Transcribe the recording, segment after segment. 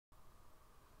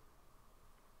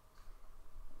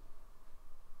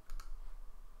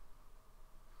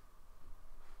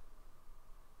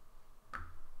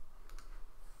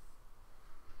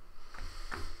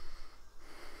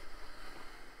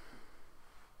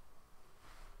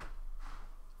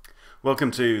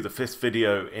Welcome to the fifth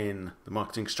video in the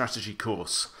marketing strategy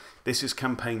course. This is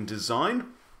campaign design,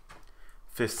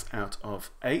 fifth out of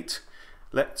 8.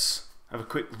 Let's have a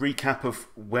quick recap of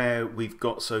where we've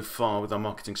got so far with our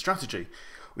marketing strategy.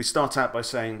 We start out by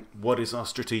saying, what is our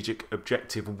strategic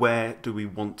objective? Where do we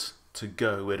want to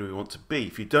go? Where do we want to be?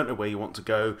 If you don't know where you want to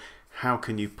go, how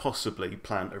can you possibly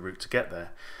plan a route to get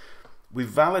there? We've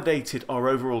validated our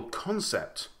overall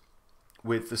concept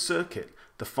with the circuit,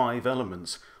 the 5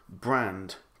 elements: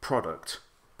 brand, product,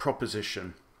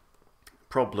 proposition,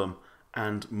 problem,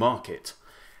 and market,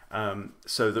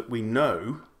 so that we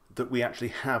know that we actually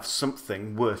have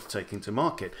something worth taking to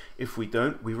market. If we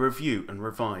don't, we review and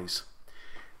revise.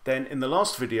 Then in the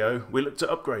last video, we looked at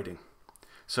upgrading.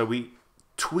 So we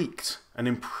tweaked and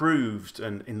improved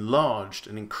and enlarged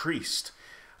and increased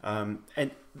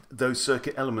and those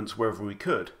circuit elements wherever we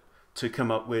could to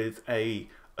come up with a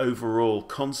overall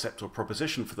concept or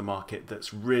proposition for the market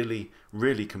that's really,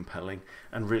 really compelling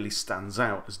and really stands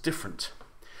out as different.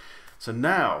 So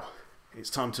now it's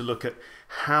time to look at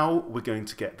how we're going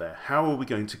to get there. How are we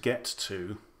going to get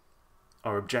to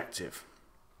our objective?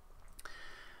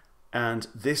 And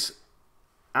this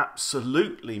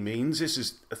absolutely means, this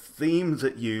is a theme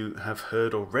that you have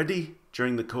heard already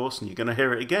during the course and you're going to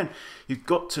hear it again. You've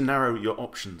got to narrow your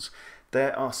options.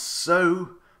 There are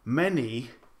so many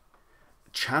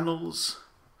channels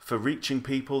for reaching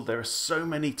people. There are so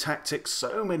many tactics,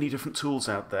 so many different tools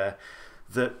out there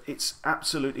that it's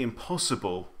absolutely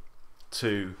impossible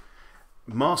to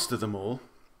master them all,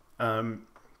 or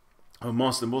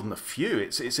master more than a few.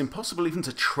 It's impossible even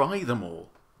to try them all.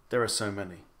 There are so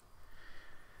many.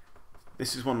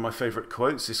 This is one of my favorite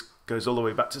quotes. This goes all the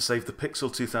way back to Save the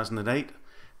Pixel 2008.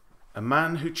 A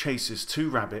man who chases 2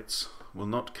 rabbits will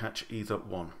not catch either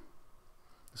one.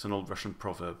 It's an old Russian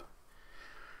proverb.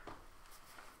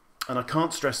 And I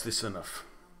can't stress this enough.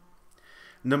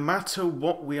 No matter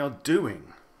what we are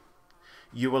doing,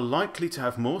 you are likely to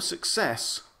have more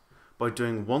success by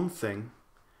doing one thing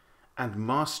and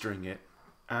mastering it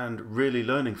and really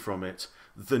learning from it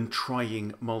than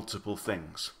trying multiple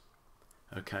things.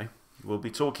 Okay? We'll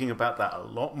be talking about that a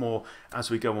lot more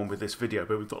as we go on with this video,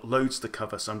 but we've got loads to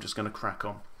cover, so I'm just going to crack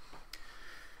on.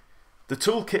 The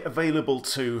toolkit available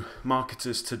to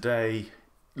marketers today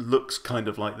looks kind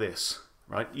of like this.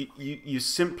 Right? You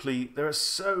simply, there are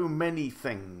so many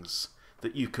things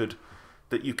that you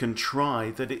can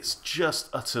try that it's just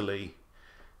utterly,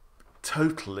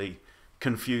 totally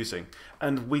confusing.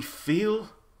 And we feel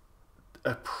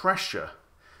a pressure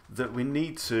that we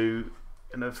need to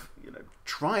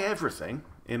try everything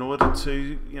in order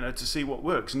to, to see what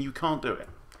works, and you can't do it.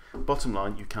 Bottom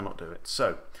line, you cannot do it.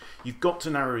 So you've got to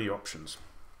narrow your options.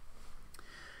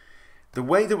 The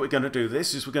way that we're going to do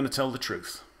this is we're going to tell the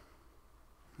truth.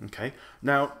 Okay,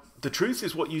 now the truth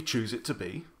is what you choose it to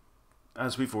be,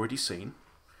 as we've already seen,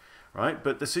 right?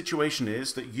 But the situation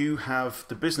is that you have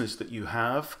the business that you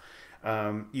have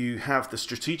the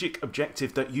strategic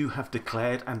objective that you have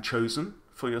declared and chosen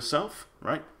for yourself,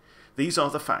 right? These are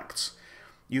the facts.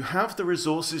 You have the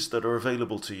resources that are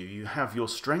available to you. You have your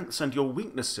strengths and your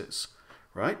weaknesses,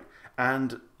 right?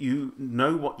 And you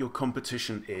know what your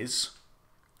competition is,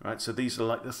 right? So these are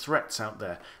like the threats out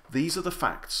there. These are the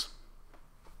facts.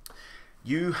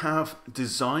 You have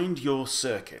designed your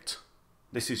circuit.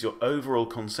 This is your overall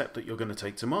concept that you're going to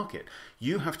take to market.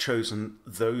 You have chosen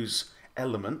those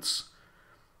elements,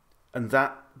 and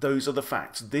those are the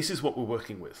facts. This is what we're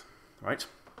working with, right?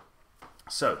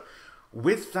 So,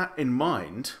 with that in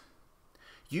mind,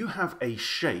 you have a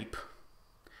shape.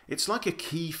 It's like a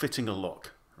key fitting a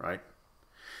lock, right?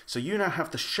 So you now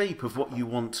have the shape of what you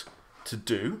want to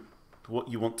do, what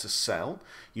you want to sell.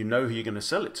 You know who you're going to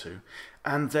sell it to.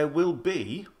 And there will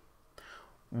be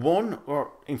one,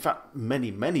 or in fact many,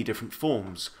 many different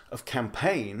forms of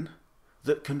campaign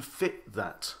that can fit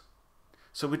that.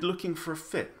 So we're looking for a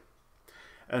fit.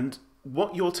 And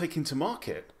what you're taking to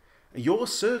market, your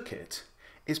circuit,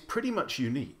 is pretty much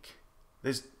unique.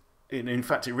 In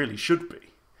fact, it really should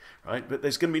be, right? But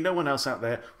there's going to be no one else out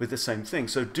there with the same thing.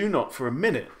 So do not for a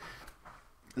minute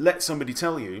let somebody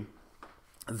tell you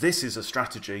this is a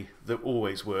strategy that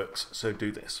always works, so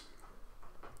do this.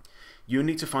 You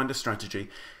need to find a strategy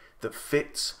that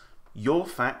fits your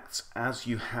facts as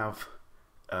you have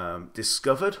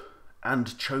discovered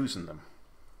and chosen them.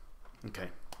 Okay.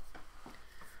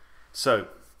 So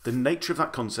the nature of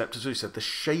that concept, as we said, the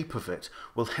shape of it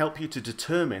will help you to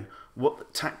determine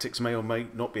what tactics may or may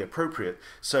not be appropriate.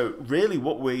 So really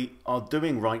what we are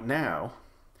doing right now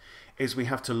is we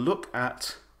have to look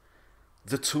at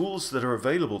the tools that are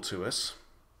available to us,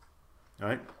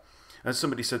 right? As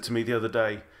somebody said to me the other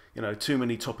day, too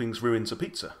many toppings ruins a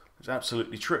pizza. It's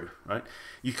absolutely true, right?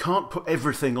 You can't put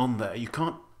everything on there. You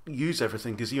can't use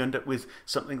everything because you end up with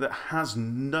something that has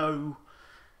no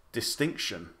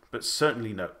distinction, but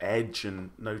certainly no edge and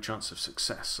no chance of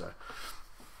success. So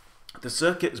the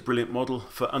circuit is a brilliant model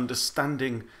for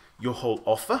understanding your whole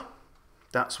offer.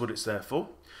 That's what it's there for.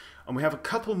 And we have a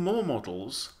couple more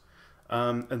models,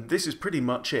 and this is pretty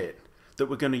much it, that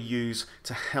we're going to use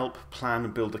to help plan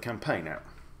and build a campaign out.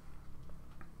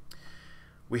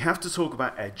 We have to talk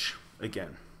about edge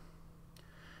again,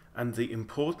 and the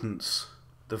importance,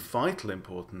 the vital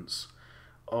importance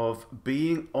of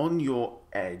being on your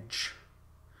edge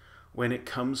when it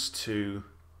comes to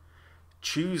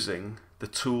choosing the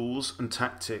tools and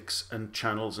tactics and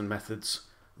channels and methods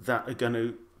that are going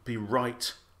to be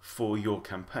right for your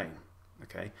campaign.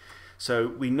 Okay, so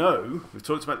we know, we've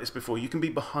talked about this before, you can be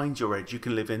behind your edge, you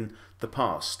can live in the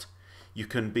past, you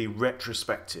can be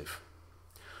retrospective,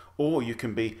 or you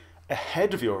can be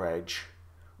ahead of your edge,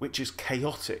 which is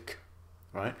chaotic,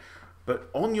 right? But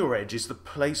on your edge is the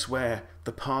place where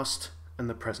the past and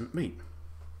the present meet.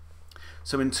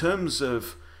 So in terms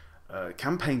of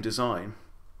campaign design,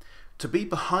 to be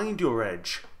behind your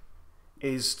edge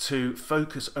is to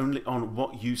focus only on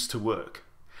what used to work.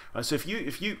 Right? So if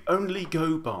you only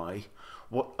go by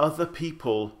what other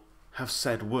people have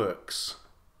said works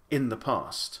in the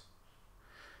past,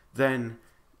 then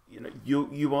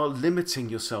you are limiting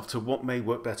yourself to what may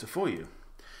work better for you.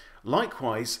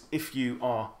 Likewise, if you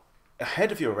are ahead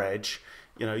of your edge,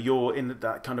 you're in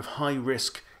that kind of high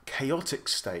risk, chaotic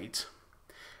state,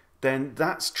 then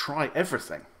that's try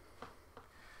everything.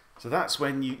 So that's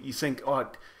when you think,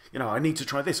 oh, I need to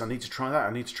try this, I need to try that,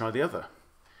 I need to try the other.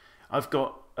 I've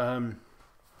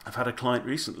had a client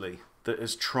recently that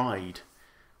has tried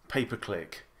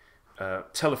pay-per-click,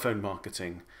 telephone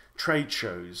marketing, trade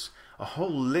shows, a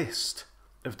whole list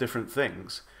of different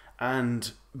things,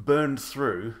 and burned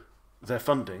through their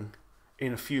funding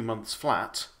in a few months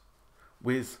flat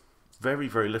with very,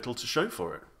 very little to show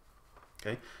for it.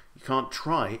 Okay? You can't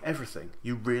try everything.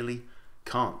 You really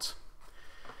can't.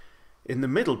 In the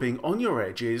middle, being on your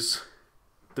edge, is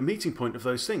the meeting point of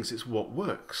those things. It's what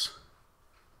works.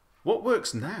 What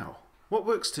works now? What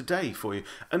works today for you?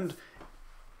 And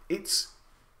it's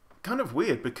kind of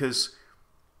weird because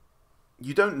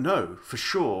you don't know for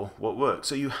sure what works.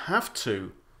 So you have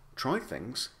to try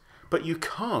things, but you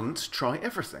can't try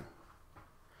everything.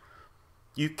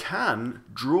 You can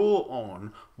draw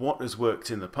on what has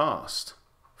worked in the past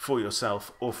for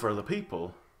yourself or for other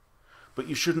people, but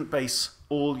you shouldn't base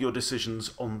all your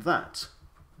decisions on that.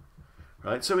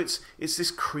 Right? So it's this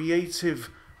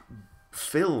creative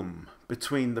film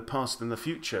between the past and the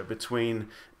future, between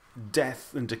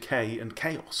death and decay and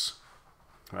chaos.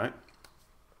 Right?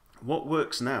 What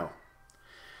works now?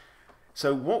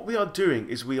 So what we are doing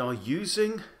is we are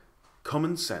using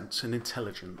common sense and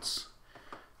intelligence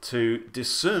to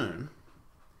discern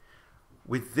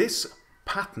with this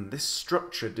pattern, this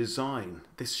structure, design,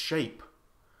 this shape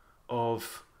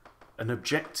of an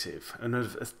objective and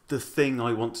of the thing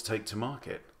I want to take to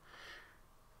market.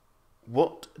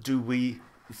 What do we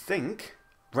think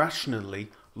rationally,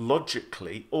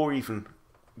 logically, or even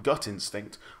gut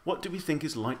instinct, what do we think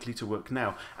is likely to work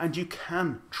now? And you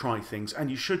can try things,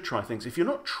 and you should try things. If you're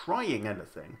not trying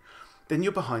anything, then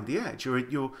you're behind the edge.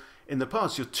 You're in the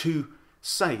past, you're too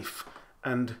safe,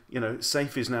 and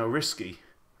safe is now risky.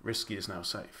 Risky is now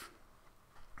safe.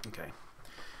 Okay.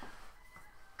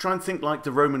 Try and think like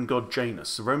the Roman god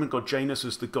Janus. The Roman god Janus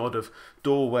was the god of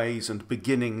doorways and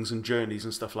beginnings and journeys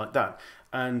and stuff like that.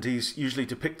 And he's usually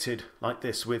depicted like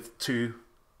this with two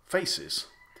faces.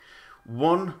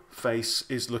 One face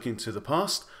is looking to the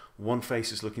past, one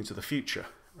face is looking to the future,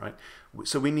 right?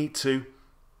 So we need to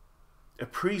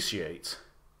appreciate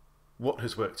what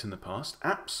has worked in the past,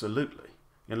 absolutely.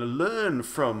 Learn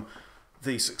from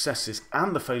the successes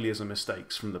and the failures and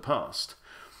mistakes from the past.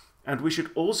 And we should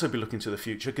also be looking to the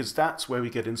future, because that's where we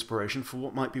get inspiration for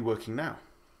what might be working now,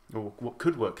 or what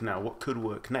could work now, what could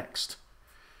work next,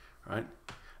 right?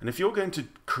 And if you're going to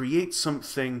create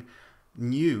something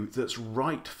new that's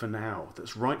right for now,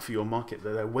 that's right for your market,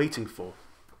 that they're waiting for,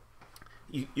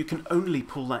 you can only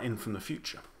pull that in from the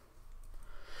future.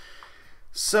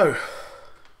 So,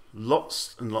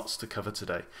 lots and lots to cover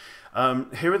today.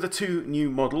 Here are the two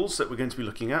new models that we're going to be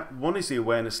looking at. One is the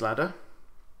awareness ladder.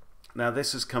 Now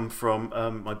this has come from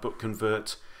my book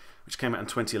Convert, which came out in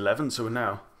 2011, so we're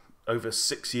now over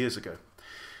 6 years ago.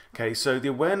 Okay, so the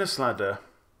awareness ladder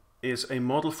is a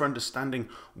model for understanding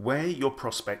where your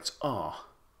prospects are,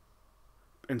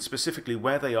 and specifically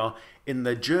where they are in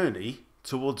their journey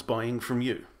towards buying from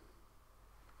you.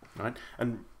 Right?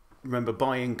 And remember,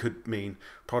 buying could mean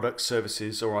products,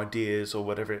 services, or ideas, or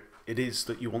whatever it is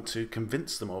that you want to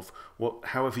convince them of,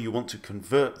 however you want to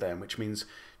convert them, which means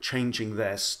changing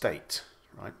their state,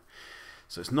 right?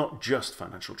 So it's not just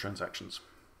financial transactions.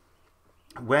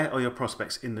 Where are your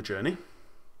prospects in the journey?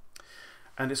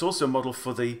 And it's also a model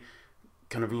for the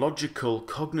kind of logical,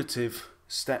 cognitive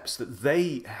steps that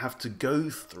they have to go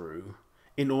through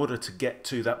in order to get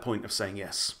to that point of saying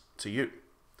yes to you.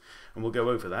 And we'll go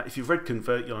over that. If you've read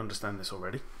Convert, you'll understand this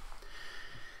already.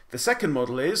 The second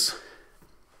model is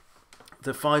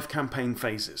the 5 campaign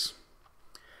phases.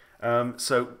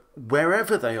 So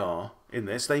wherever they are in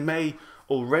this, they may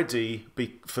already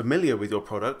be familiar with your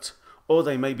product, or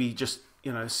they may be just,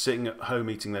 sitting at home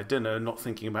eating their dinner, not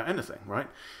thinking about anything, right?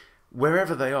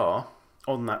 Wherever they are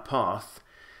on that path,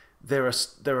 there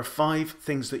are 5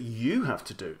 things that you have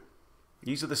to do.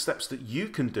 These are the steps that you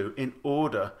can do in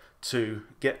order to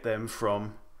get them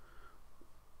from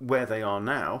where they are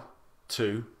now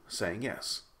to saying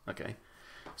yes. Okay,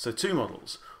 so 2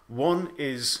 models. One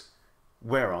is,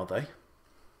 where are they?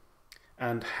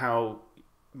 And how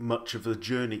much of the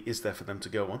journey is there for them to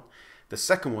go on? The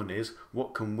second one is,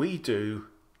 what can we do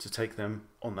to take them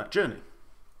on that journey?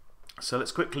 So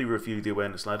let's quickly review the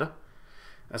awareness ladder.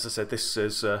 As I said, this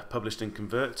is published in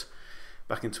Convert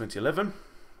back in 2011,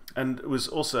 and it was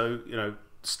also,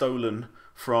 stolen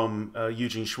from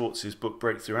Eugene Schwartz's book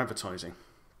Breakthrough Advertising.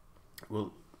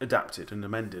 Well, adapted and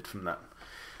amended from that.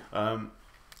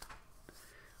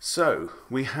 So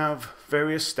we have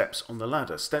various steps on the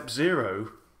ladder. Step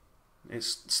 0,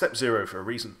 it's step 0 for a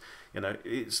reason.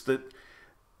 It's that,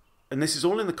 and this is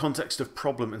all in the context of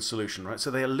problem and solution, right?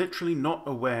 So they are literally not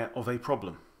aware of a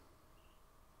problem.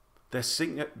 They're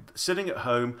sitting at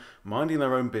home, minding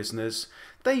their own business.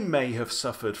 They may have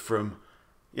suffered from,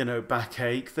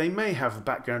 backache. They may have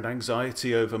background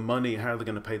anxiety over money, how they're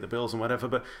going to pay the bills and whatever,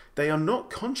 but they are not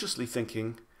consciously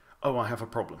thinking, oh, I have a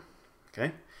problem.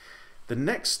 Okay? The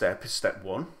next step is step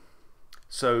 1.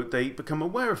 So they become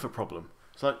aware of a problem.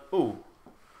 It's like, oh,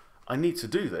 I need to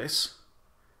do this,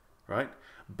 right?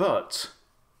 But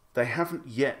they haven't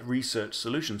yet researched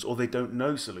solutions, or they don't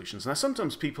know solutions. Now,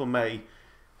 sometimes people may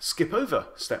skip over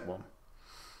step 1.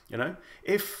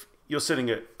 If you're sitting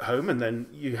at home and then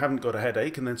you haven't got a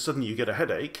headache, and then suddenly you get a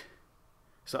headache,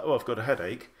 it's like, oh, I've got a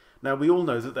headache. Now, we all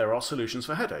know that there are solutions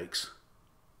for headaches.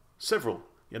 Several,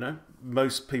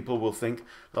 Most people will think,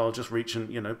 oh, I'll just reach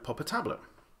and, pop a tablet.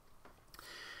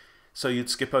 So you'd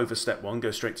skip over step 1,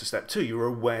 go straight to step 2. You're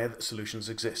aware that solutions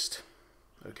exist.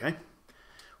 Okay?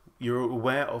 You're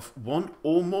aware of one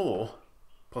or more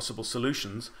possible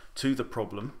solutions to the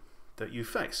problem that you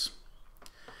face.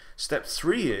 Step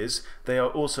 3 is they are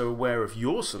also aware of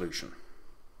your solution.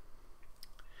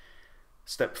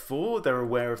 Step 4, they're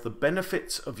aware of the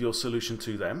benefits of your solution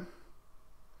to them.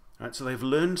 Right, so they've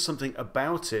learned something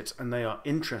about it and they are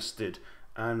interested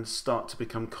and start to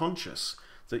become conscious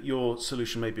that your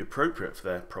solution may be appropriate for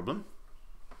their problem.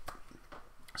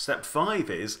 Step 5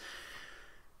 is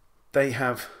they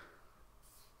have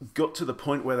got to the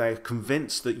point where they're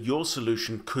convinced that your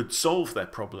solution could solve their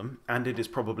problem and it is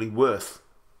probably worth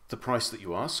the price that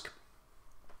you ask.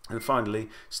 And finally,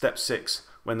 step 6,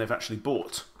 when they've actually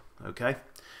bought, okay?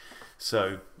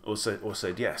 So, or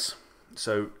said yes.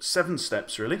 So 7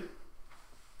 steps really.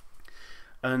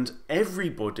 And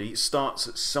everybody starts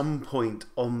at some point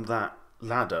on that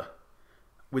ladder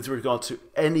with regard to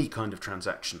any kind of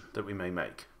transaction that we may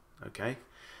make, okay?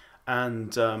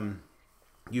 And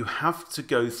you have to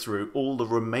go through all the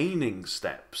remaining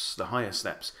steps, the higher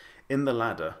steps, in the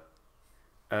ladder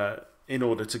in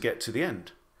order to get to the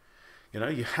end.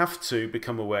 You have to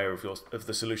become aware of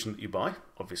the solution that you buy,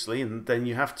 obviously, and then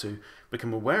you have to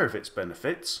become aware of its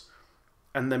benefits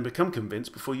and then become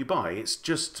convinced before you buy. It's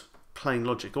just plain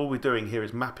logic. All we're doing here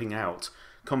is mapping out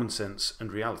common sense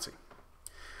and reality.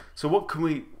 So what can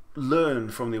we learn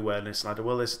from the awareness ladder?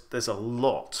 Well, there's a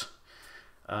lot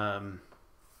that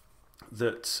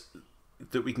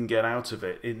we can get out of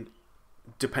it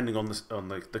depending on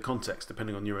the context,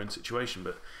 depending on your own situation.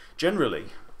 But generally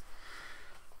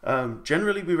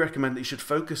we recommend that you should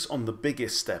focus on the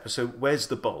biggest step. So where's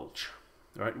the bulge?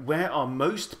 Right? Where are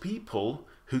most people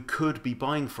who could be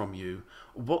buying from you?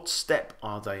 What step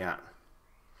are they at?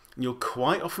 And you'll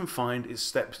quite often find it's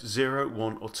steps 0,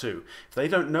 1, or 2. If they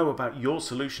don't know about your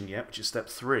solution yet, which is step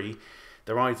 3,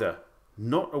 they're either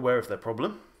not aware of their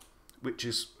problem, which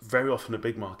is very often a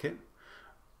big market.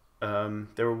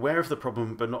 They're aware of the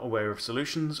problem but not aware of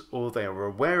solutions, or they are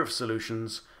aware of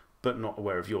solutions but not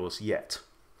aware of yours yet.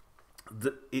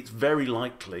 It's very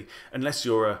likely, unless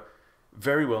you're a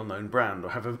very well-known brand or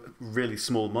have a really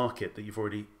small market that you've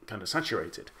already kind of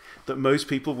saturated, that most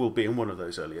people will be in one of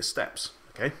those earlier steps.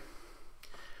 Okay,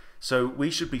 so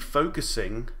we should be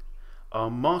focusing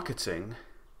our marketing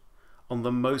on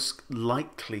the most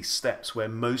likely steps where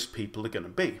most people are going to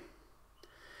be.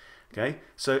 Okay,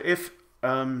 so if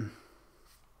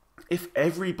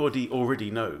everybody already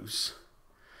knows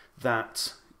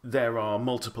that there are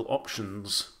multiple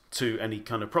options to any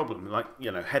kind of problem, like,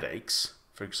 headaches,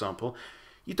 for example,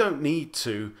 you don't need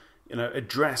to, you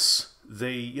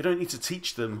don't need to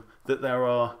teach them that there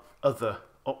are other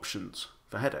options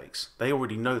for headaches. They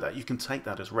already know that. You can take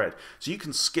that as read. So you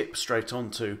can skip straight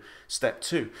on to step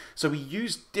 2. So we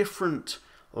use different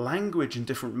language and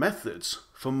different methods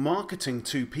for marketing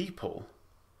to people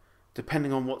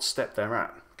depending on what step they're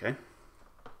at. Okay?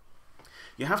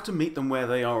 You have to meet them where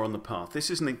they are on the path. This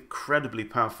is an incredibly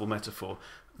powerful metaphor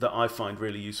that I find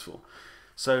really useful.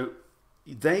 So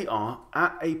they are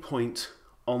at a point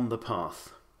on the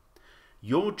path.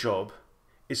 Your job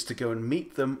is to go and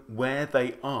meet them where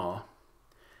they are,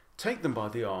 take them by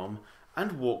the arm,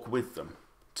 and walk with them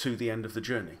to the end of the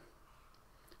journey.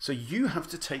 So you have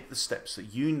to take the steps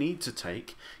that you need to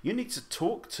take. You need to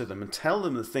talk to them and tell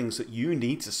them the things that you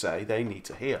need to say, they need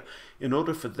to hear, in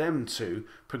order for them to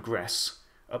progress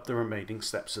up the remaining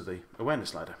steps of the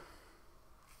awareness ladder.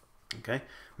 Okay?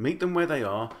 Meet them where they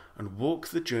are and walk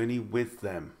the journey with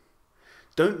them.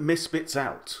 Don't miss bits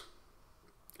out.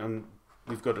 And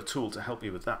we've got a tool to help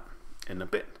you with that in a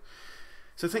bit.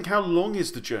 So think, how long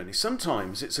is the journey?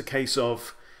 Sometimes it's a case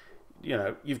of,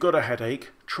 you've got a headache,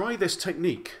 try this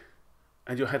technique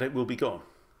and your headache will be gone.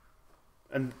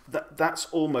 And that's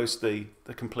almost the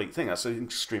complete thing. That's an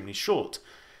extremely short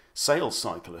sales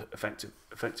cycle,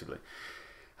 effectively.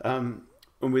 And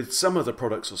with some other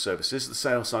products or services, the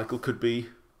sales cycle could be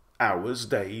hours,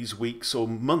 days, weeks, or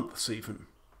months even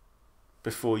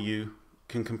before you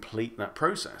can complete that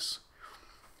process.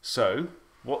 So,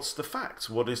 what's the fact?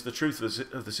 What is the truth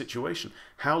of the situation?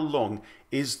 How long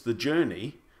is the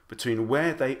journey between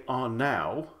where they are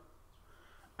now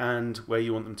and where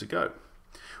you want them to go?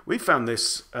 We found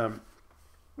this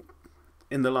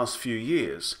in the last few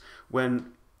years,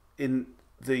 when in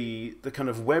the kind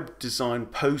of web design,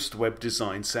 post-web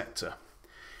design sector,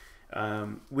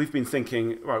 we've been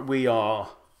thinking, right, we are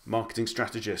marketing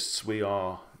strategists, we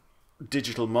are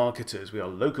digital marketers, we are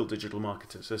local digital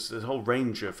marketers. There's a whole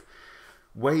range of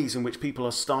ways in which people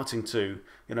are starting to,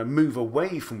 move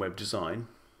away from web design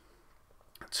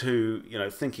to,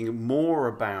 thinking more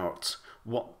about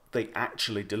what they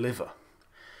actually deliver.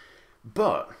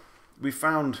 But we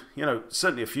found,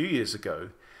 certainly a few years ago,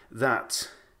 that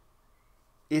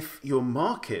if your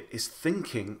market is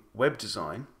thinking web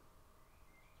design,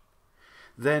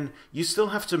 then you still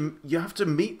have to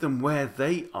meet them where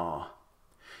they are.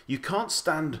 You can't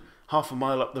stand half a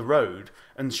mile up the road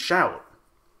and shout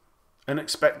and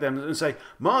expect them to say,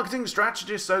 marketing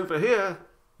strategists over here.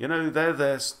 They're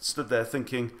there, stood there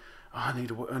thinking, oh,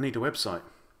 I need a website.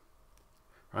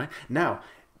 Right? Now,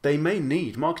 they may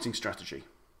need marketing strategy.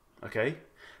 Okay?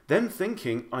 Them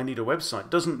thinking, I need a website,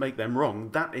 doesn't make them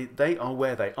wrong. They are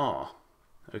where they are.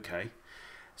 Okay?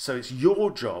 So it's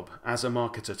your job as a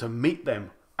marketer to meet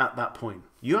them at that point.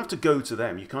 You have to go to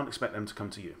them. You can't expect them to come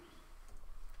to you.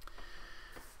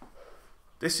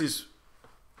 This is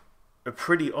a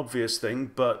pretty obvious thing,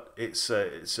 but it's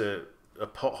a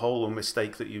pothole or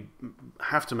mistake that you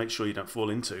have to make sure you don't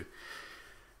fall into.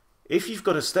 If you've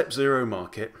got a step 0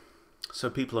 market,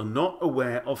 so people are not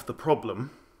aware of the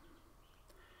problem,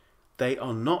 they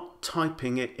are not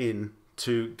typing it in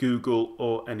to Google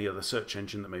or any other search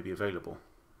engine that may be available.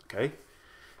 Okay?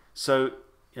 So,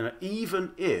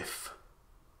 even if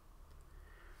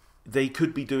they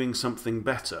could be doing something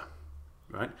better,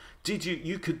 right?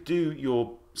 You could do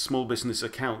your small business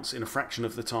accounts in a fraction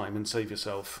of the time and save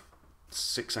yourself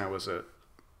 6 hours a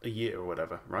year or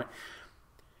whatever, right?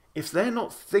 If they're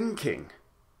not thinking,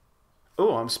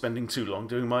 oh, I'm spending too long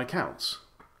doing my accounts,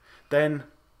 then,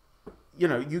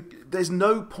 there's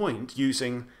no point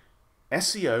using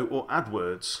SEO or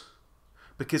AdWords,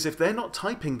 because if they're not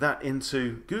typing that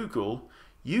into Google,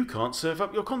 you can't serve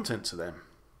up your content to them.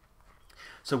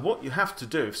 So what you have to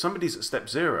do, if somebody's at step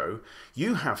 0,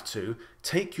 you have to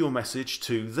take your message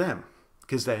to them,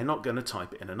 because they're not going to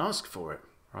type it in and ask for it,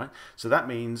 right? So that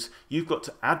means you've got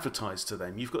to advertise to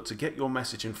them. You've got to get your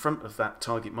message in front of that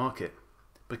target market,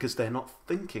 because they're not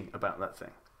thinking about that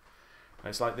thing.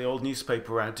 It's like the old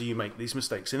newspaper ad, do you make these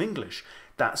mistakes in English?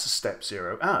 That's a step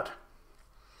 0 ad,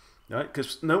 right?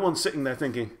 Because no one's sitting there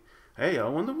thinking, hey, I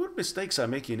wonder what mistakes I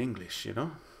make in English,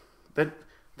 They're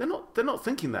not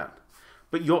thinking that.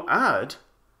 But your ad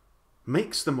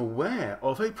makes them aware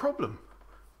of a problem.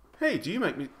 Hey, do you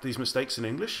make these mistakes in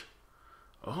English?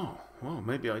 oh, well,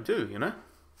 maybe I do, you know.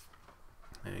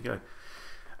 There you go.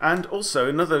 And also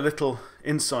another little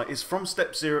insight is from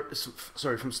step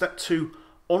 2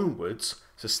 onwards.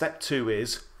 So step 2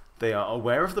 is they are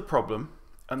aware of the problem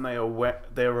and they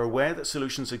are aware that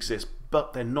solutions exist,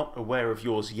 but they're not aware of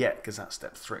yours yet, because that's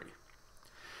step 3.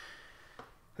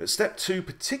 At step 2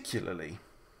 particularly,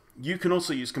 you can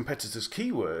also use competitors'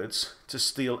 keywords to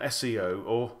steal SEO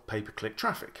or pay-per-click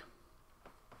traffic.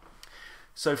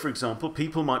 So for example,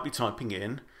 people might be typing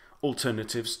in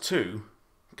alternatives to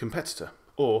competitor,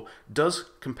 or does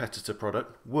competitor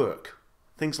product work?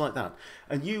 Things like that.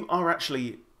 And you are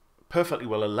actually perfectly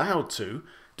well allowed to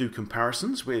do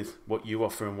comparisons with what you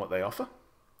offer and what they offer,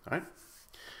 right?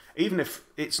 Even if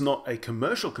it's not a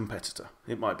commercial competitor,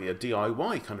 it might be a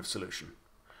DIY kind of solution,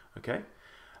 okay?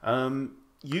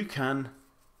 You can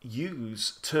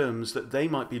use terms that they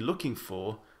might be looking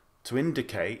for to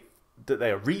indicate that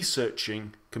they are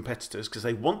researching competitors because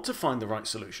they want to find the right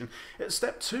solution. At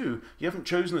step 2, you haven't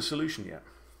chosen a solution yet,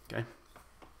 okay?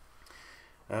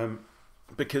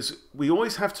 Because we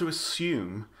always have to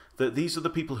assume that these are the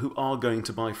people who are going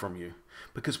to buy from you,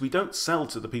 because we don't sell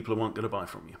to the people who aren't going to buy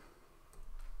from you,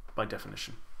 by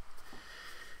definition.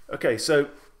 Okay, so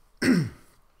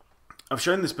I've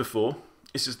shown this before.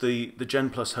 This is the Gen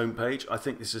Plus homepage. I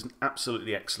think this is an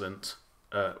absolutely excellent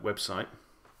website.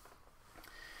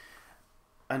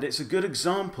 And it's a good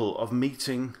example of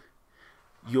meeting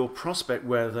your prospect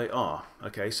where they are.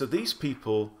 Okay, so these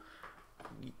people,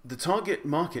 the target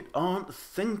market, aren't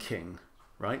thinking,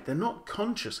 right? They're not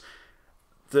conscious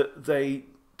that they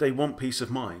want peace of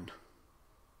mind.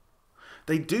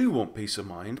 They do want peace of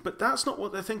mind, but that's not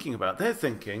what they're thinking about. They're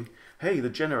thinking, hey,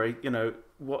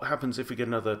 what happens if we get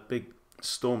another big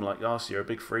storm like last year, a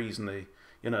big freeze, and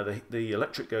the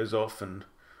electric goes off and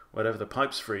whatever, the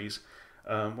pipes freeze.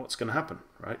 What's going to happen,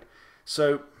 right?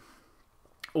 So,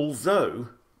 although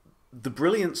the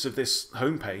brilliance of this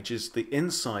homepage is the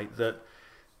insight that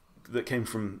came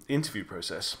from the interview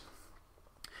process,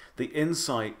 the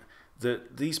insight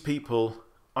that these people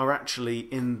are actually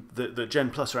in the Gen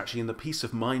Plus are actually in the peace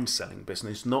of mind selling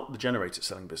business, not the generator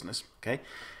selling business. Okay,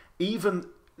 even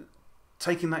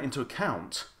taking that into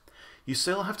account, you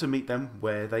still have to meet them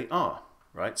where they are,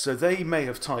 right? So they may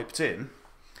have typed in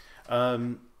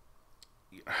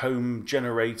home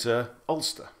generator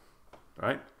Ulster,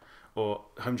 right? Or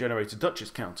home generator Dutchess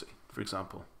County, for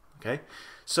example. Okay,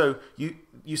 so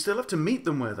you still have to meet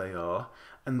them where they are,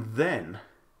 and then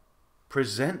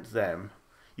present them.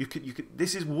 You could.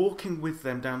 This is walking with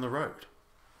them down the road.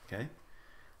 Okay,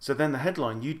 so then the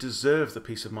headline, "You deserve the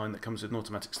peace of mind that comes with an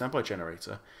automatic standby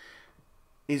generator,"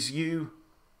 is you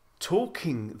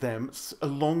talking them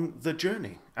along the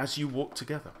journey as you walk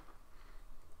together.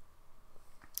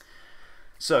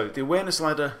 So the awareness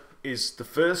ladder is the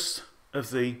first of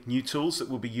the new tools that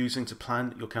we'll be using to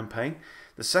plan your campaign.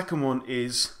 The second one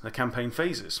is the campaign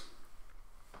phases.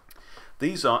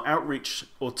 These are outreach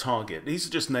or target. These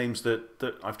are just names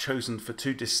that I've chosen for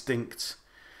 2 distinct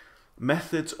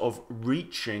methods of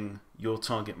reaching your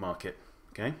target market.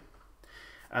 Okay,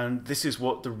 and this is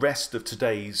what the rest of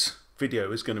today's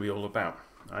video is going to be all about.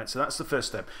 All right, so that's the first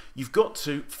step. You've got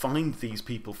to find these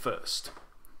people first.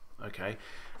 Okay.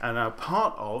 And now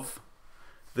part of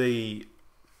the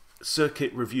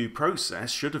circuit review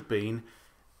process should have been,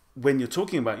 when you're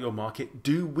talking about your market,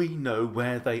 do we know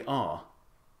where they are?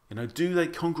 Do they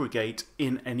congregate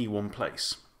in any one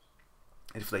place?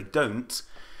 If they don't,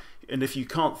 and if you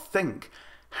can't think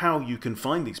how you can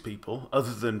find these people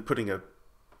other than putting a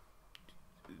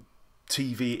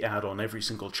TV ad on every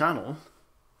single channel,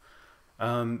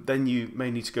 then you may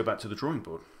need to go back to the drawing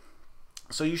board.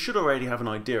 So you should already have an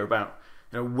idea about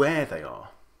where they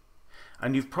are,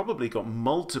 and you've probably got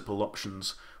multiple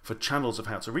options for channels of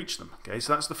how to reach them. Okay,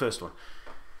 so that's the first one.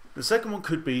 The second one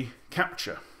could be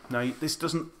capture. Now, this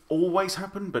doesn't always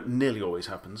happen, but nearly always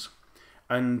happens,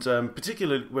 and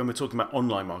particularly when we're talking about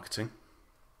online marketing,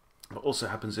 but also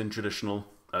happens in traditional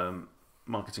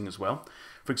marketing as well.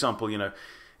 For example, you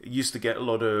used to get a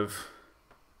lot of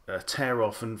tear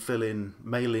off and fill in,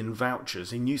 mail in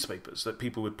vouchers in newspapers that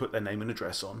people would put their name and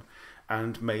address on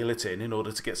and mail it in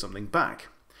order to get something back.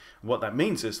 What that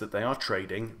means is that they are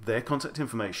trading their contact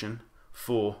information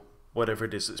for whatever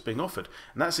it is that's being offered.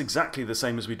 And that's exactly the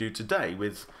same as we do today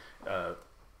with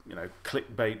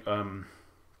clickbait,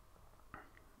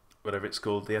 whatever it's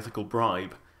called, the ethical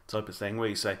bribe type of thing, where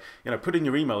you say, put in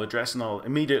your email address and I'll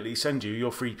immediately send you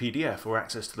your free PDF or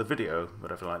access to the video,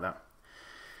 whatever like that.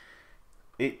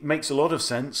 It makes a lot of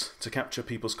sense to capture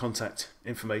people's contact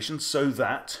information so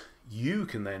that you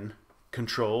can then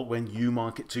control when you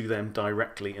market to them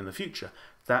directly in the future.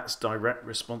 That's direct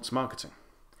response marketing.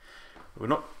 We're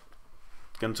not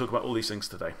going to talk about all these things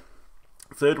today.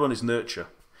 Third one is nurture.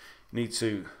 You need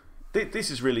to, this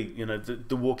is really, you know,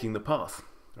 the walking the path,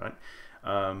 right?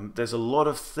 There's a lot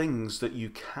of things that you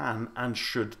can and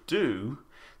should do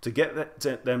to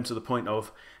get them to the point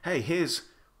of, hey, here's,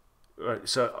 right,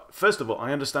 so first of all,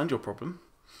 I understand your problem.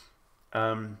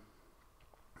 I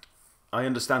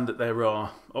understand that there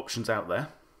are options out there.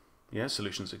 Yeah,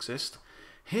 solutions exist.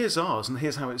 Here's ours, and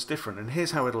here's how it's different, and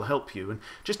here's how it'll help you. And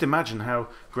just imagine how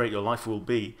great your life will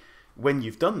be when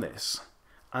you've done this.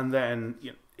 And then,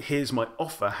 you know, here's my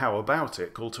offer, how about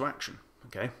it? Call to action.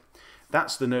 Okay,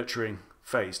 that's the nurturing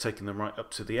phase, taking them right up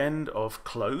to the end of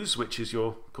close, which is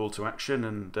your call to action,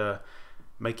 and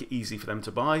make it easy for them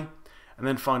to buy. And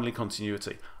then finally,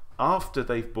 continuity. After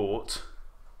they've bought,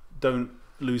 don't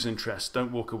lose interest,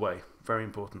 don't walk away. Very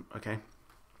important. Okay,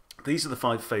 these are the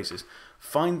 5 phases.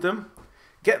 Find them,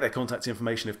 get their contact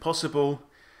information if possible,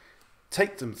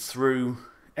 take them through,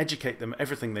 educate them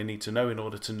everything they need to know in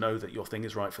order to know that your thing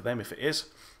is right for them if it is.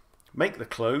 Make the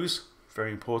close,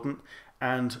 very important.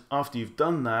 And after you've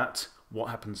done that, what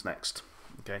happens next?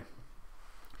 Okay.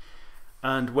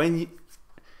 And when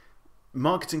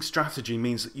marketing strategy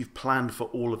means that you've planned for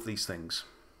all of these things.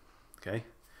 Okay.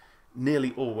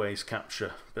 Nearly always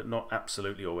capture, but not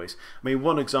absolutely always. I mean,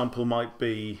 one example might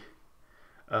be,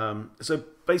 so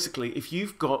basically, if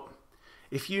you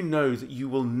know that you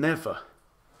will never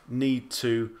need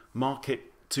to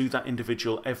market to that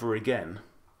individual ever again,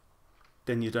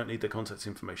 then you don't need their contact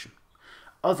information.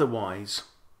 Otherwise,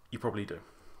 you probably do.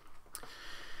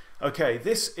 Okay,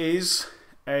 this is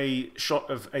a shot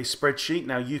of a spreadsheet.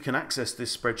 Now you can access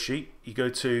this spreadsheet. You go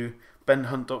to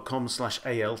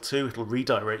benhunt.com/al2. It'll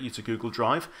redirect you to Google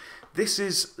Drive. This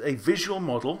is a visual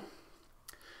model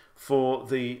for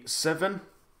the 7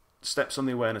 steps on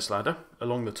the awareness ladder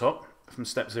along the top, from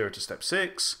step 0 to step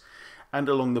 6. And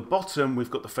along the bottom,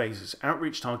 we've got the phases: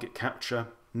 outreach, target, capture,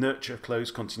 nurture,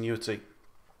 close, continuity,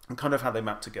 and kind of how they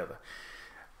map together.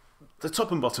 The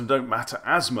top and bottom don't matter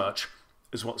as much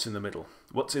as what's in the middle.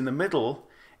 What's in the middle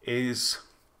is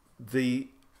the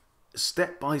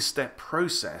step-by-step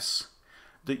process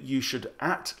that you should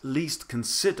at least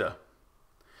consider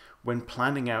when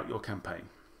planning out your campaign.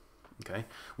 Okay,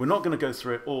 we're not going to go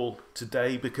through it all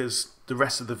today because the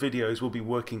rest of the videos will be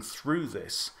working through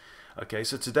this. Okay,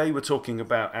 so today we're talking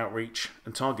about outreach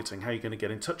and targeting, how you're going to get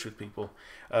in touch with people.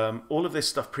 All of this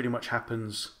stuff pretty much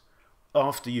happens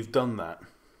after you've done that,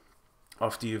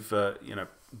 after you've you know,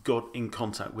 got in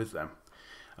contact with them.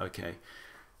 Okay,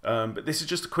 but this is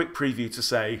just a quick preview to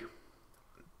say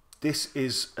this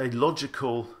is a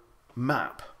logical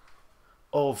map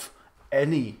of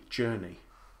any journey,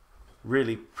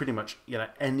 really pretty much, you know,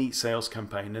 any sales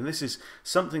campaign, and this is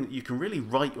something that you can really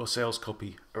write your sales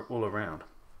copy all around.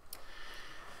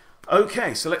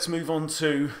 Okay, so let's move on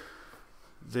to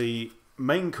the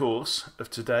main course of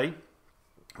today.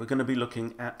 We're going to be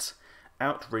looking at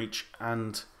outreach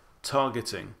and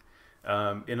targeting.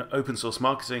 In open source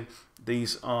marketing,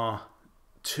 these are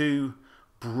 2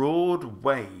 broad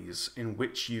ways in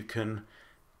which you can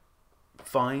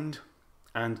find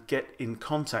and get in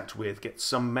contact with, get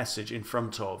some message in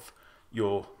front of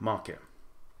your market.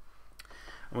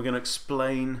 And we're going to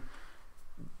explain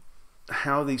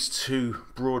how these 2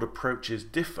 broad approaches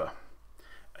differ.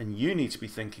 And you need to be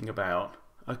thinking about,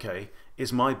 okay,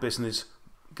 is my business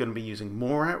going to be using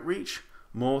more outreach,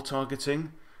 more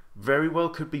targeting? Very well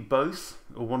could be both,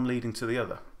 or one leading to the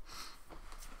other.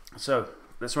 So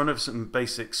let's run over some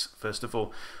basics first of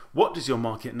all. What does your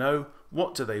market know?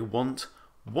 What do they want?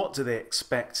 What do they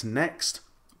expect next?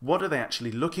 What are they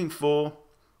actually looking for?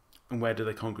 And where do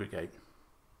they congregate?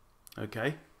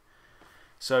 Okay,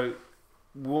 so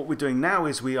what we're doing now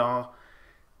is we are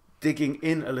digging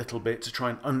in a little bit to try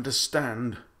and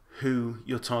understand who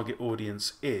your target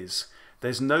audience is.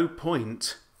 There's no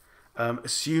point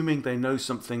assuming they know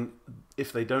something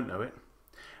if they don't know it.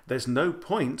 There's no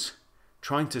point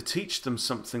trying to teach them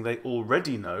something they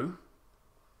already know,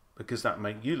 because that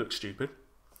make you look stupid.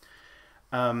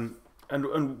 And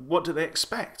what do they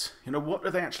expect? You know, what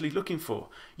are they actually looking for?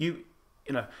 You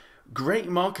know, great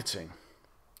marketing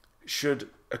should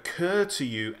occur to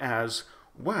you as,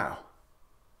 wow,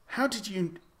 how did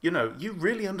you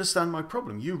really understand my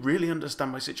problem. You really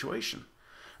understand my situation.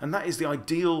 And that is the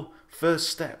ideal first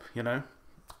step, you know,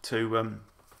 to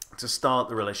start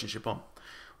the relationship on.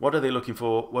 What are they looking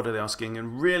for? What are they asking?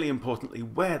 And really importantly,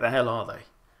 where the hell are they?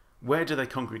 Where do they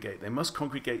congregate? They must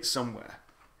congregate somewhere.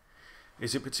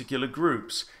 Is it particular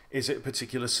groups? Is it a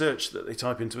particular search that they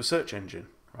type into a search engine,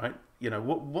 right? You know,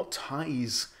 what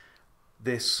ties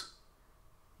this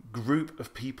group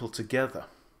of people together?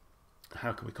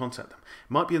 How can we contact them?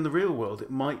 It might be in the real world,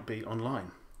 it might be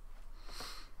online.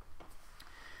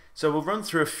 So we'll run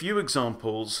through a few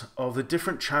examples of the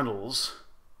different channels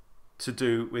to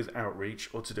do with outreach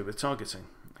or to do with targeting.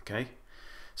 Okay,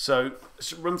 so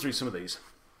let's run through some of these.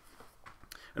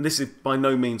 And this is by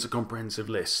no means a comprehensive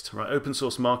list, right? Open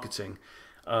source marketing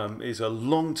is a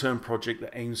long-term project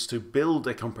that aims to build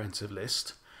a comprehensive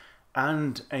list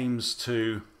and aims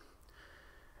to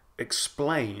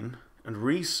explain and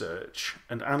research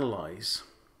and analyze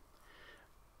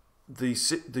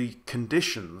the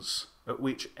conditions at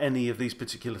which any of these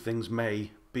particular things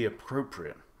may be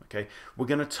appropriate. Okay, we're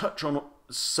going to touch on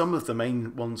some of the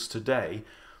main ones today,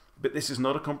 but this is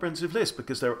not a comprehensive list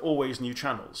because there are always new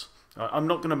channels. I'm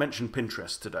not going to mention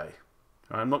Pinterest today.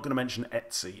 I'm not going to mention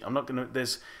Etsy.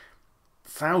 There's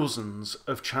thousands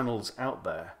of channels out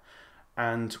there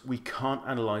and we can't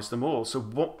analyze them all. So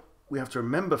what we have to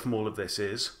remember from all of this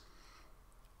is,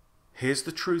 here's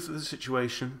the truth of the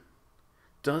situation.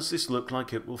 Does this look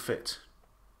like it will fit?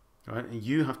 Right? And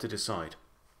you have to decide.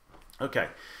 Okay.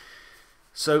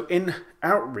 So in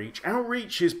outreach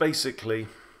is basically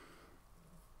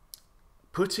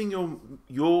putting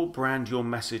your brand, your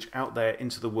message out there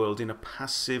into the world in a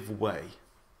passive way,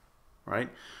 right?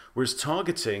 Whereas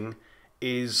targeting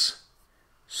is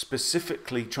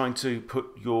specifically trying to put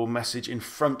your message in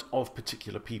front of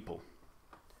particular people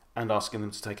and asking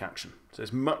them to take action. So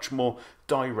it's much more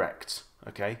direct,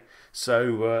 okay?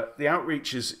 So the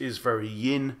outreach is very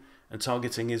yin and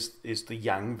targeting is the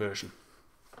yang version.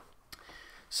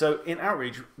 So in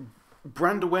outreach,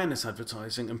 brand awareness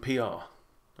advertising and PR,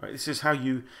 right? This is how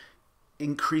you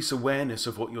increase awareness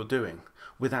of what you're doing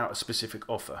without a specific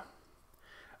offer.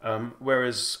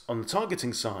 Whereas on the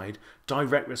targeting side,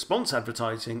 direct response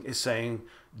advertising is saying,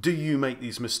 do you make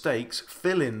these mistakes?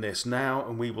 Fill in this now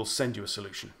and we will send you a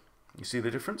solution. You see the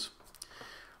difference?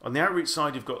 On the outreach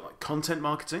side, you've got like content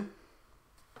marketing,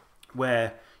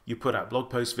 where you put out blog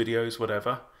posts, videos,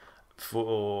 whatever,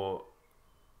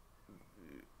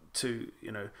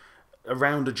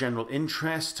 around a general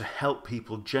interest, to help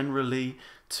people generally,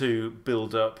 to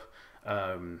build up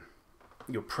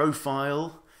your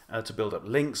profile, to build up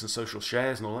links and social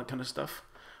shares and all that kind of stuff.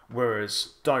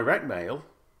 Whereas direct mail,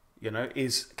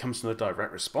 comes from the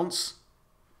direct response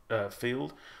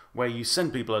field, where you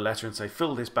send people a letter and say,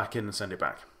 fill this back in and send it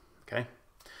back. Okay.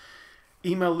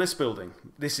 Email list building.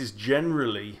 This is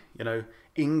generally,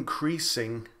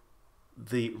 increasing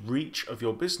the reach of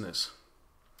your business.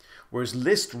 Whereas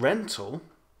list rental,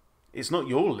 it's not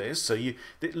your list. So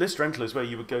list rental is where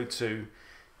you would go to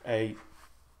a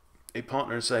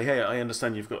partner and say, hey, I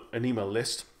understand you've got an email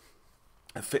list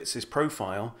that fits this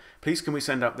profile. Please can we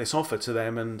send out this offer to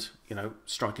them and,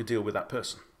 strike a deal with that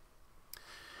person.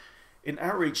 In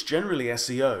outreach, generally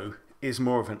SEO is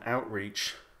more of an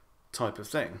outreach type of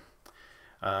thing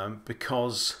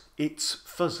because it's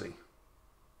fuzzy,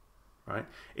 right?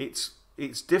 It's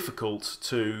difficult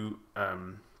to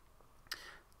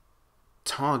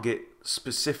target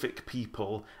specific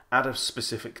people at a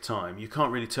specific time. You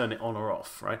can't really turn it on or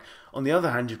off, right? On the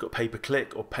other hand, you've got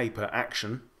pay-per-click or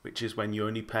pay-per-action, which is when you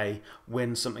only pay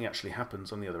when something actually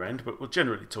happens on the other end, but we'll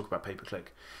generally talk about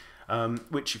pay-per-click,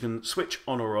 which you can switch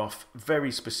on or off,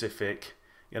 very specific.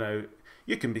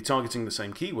 You can be targeting the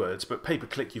same keywords, but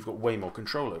pay-per-click, you've got way more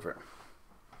control over it.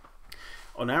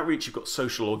 On outreach, you've got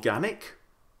social organic,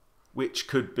 which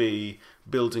could be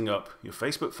building up your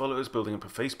Facebook followers, building up a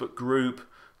Facebook group,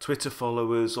 Twitter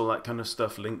followers, all that kind of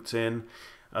stuff, LinkedIn,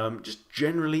 just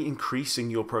generally increasing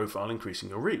your profile, increasing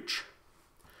your reach.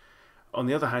 On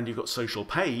the other hand, you've got social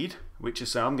paid, which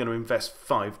is saying, I'm going to invest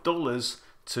 $5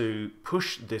 to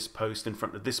push this post in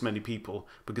front of this many people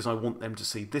because I want them to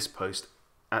see this post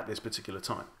at this particular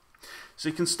time. So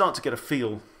you can start to get a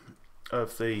feel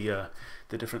of the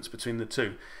difference between the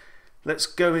two. Let's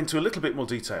go into a little bit more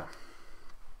detail.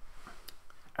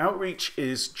 Outreach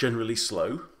is generally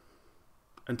slow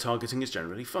and targeting is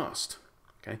generally fast.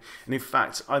 Okay? And in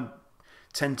fact, I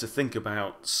tend to think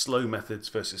about slow methods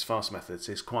versus fast methods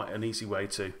is quite an easy way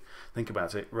to think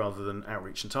about it rather than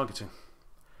outreach and targeting.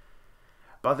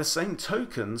 By the same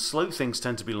token, slow things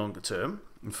tend to be longer term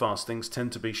and fast things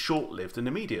tend to be short-lived and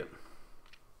immediate.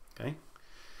 Okay?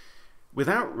 With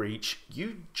outreach,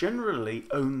 you generally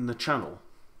own the channel.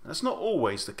 That's not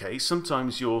always the case.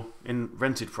 Sometimes you're in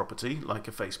rented property, like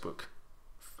a Facebook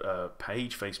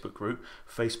page, Facebook group.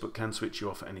 Facebook can switch you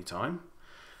off at any time.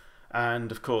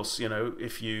 And of course,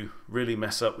 if you really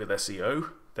mess up with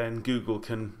SEO, then Google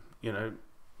can,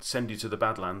 send you to the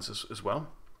Badlands as well.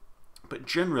 But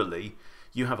generally,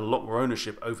 you have a lot more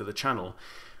ownership over the channel,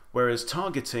 whereas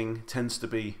targeting tends to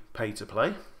be pay to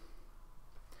play,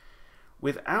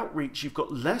 With outreach, you've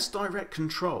got less direct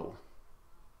control.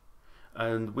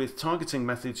 And with targeting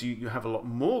methods, you have a lot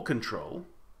more control,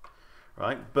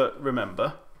 right? But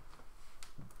remember,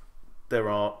 there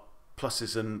are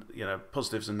pluses and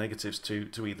positives and negatives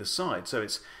to either side. So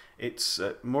it's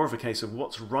more of a case of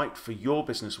what's right for your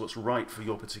business, what's right for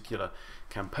your particular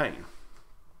campaign.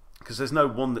 Because there's no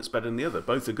one that's better than the other.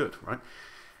 Both are good, right?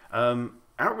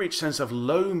 Outreach tends to have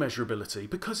low measurability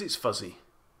because it's fuzzy,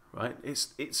 right?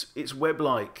 It's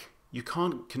web-like. You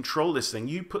can't control this thing.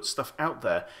 You put stuff out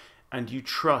there and you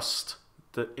trust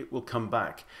that it will come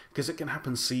back because it can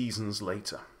happen seasons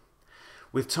later.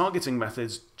 With targeting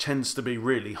methods, tends to be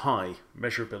really high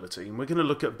measurability. And we're going to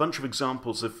look at a bunch of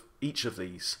examples of each of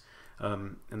these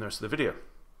in the rest of the video.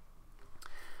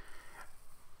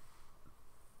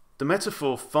 The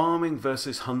metaphor farming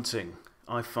versus hunting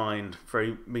I find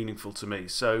very meaningful to me.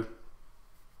 So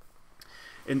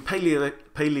in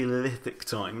Paleolithic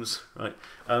times, right,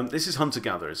 this is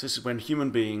hunter-gatherers. This is when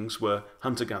human beings were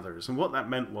hunter-gatherers. And what that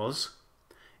meant was,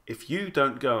 if you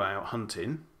don't go out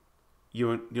hunting,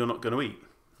 you're not going to eat,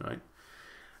 right?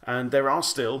 And there are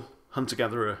still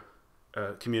hunter-gatherer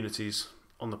communities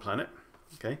on the planet.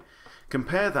 Okay,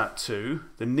 compare that to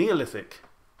the Neolithic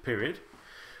period,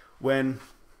 when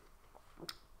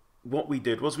what we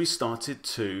did was we started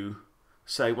to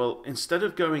say, well, instead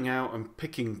of going out and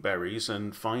picking berries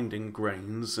and finding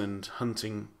grains and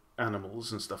hunting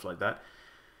animals and stuff like that,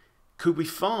 could we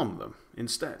farm them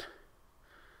instead?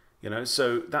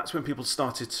 So that's when people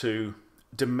started to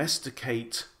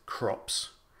domesticate crops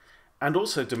and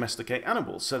also domesticate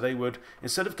animals. So they would,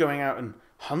 instead of going out and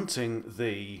hunting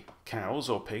the cows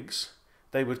or pigs,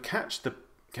 they would catch the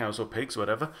cows or pigs,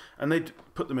 whatever, and they'd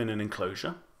put them in an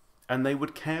enclosure, and they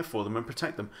would care for them and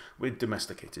protect them with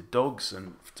domesticated dogs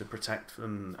and to protect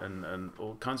them and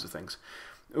all kinds of things.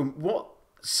 What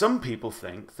some people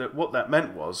think that what that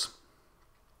meant was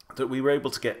that we were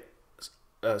able to get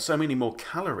so many more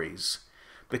calories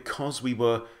because we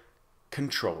were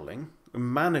controlling,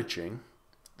 managing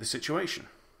the situation,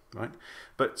 right?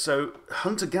 But so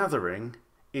hunter-gathering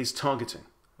is targeting.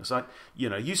 It's like,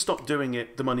 you stop doing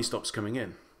it, the money stops coming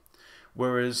in.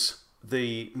 Whereas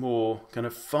the more kind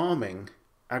of farming,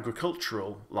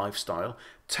 agricultural lifestyle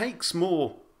takes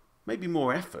maybe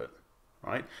more effort,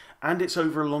 right? And it's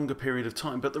over a longer period of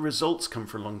time, but the results come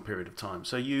for a long period of time.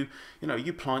 So you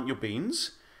plant your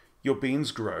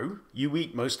beans grow, you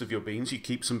eat most of your beans, you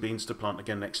keep some beans to plant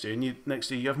again next year, and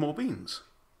next year you have more beans,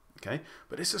 okay?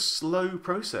 But it's a slow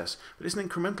process, but it's an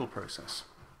incremental process.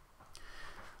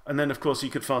 And then, of course, you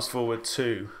could fast forward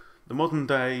to the modern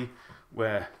day,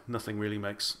 where nothing really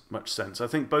makes much sense. I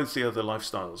think both the other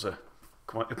lifestyles are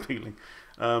quite appealing.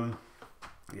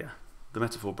 Yeah, the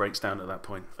metaphor breaks down at that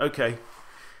point. Okay,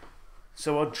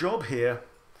 so our job here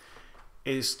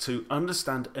is to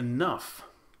understand enough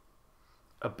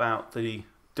about the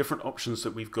different options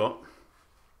that we've got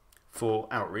for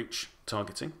outreach,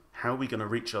 targeting. How are we going to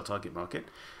reach our target market?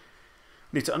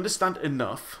 We need to understand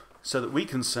enough so that we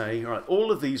can say, all right,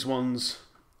 all of these ones,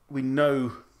 we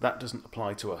know that doesn't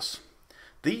apply to us.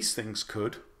 These things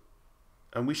could,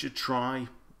 and we should try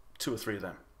 2 or 3 of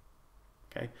them,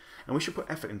 okay? And we should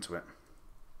put effort into it.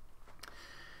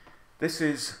 This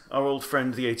is our old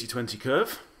friend, the 80-20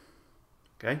 curve,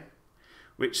 okay?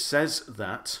 Which says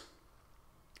that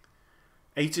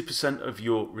 80% of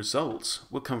your results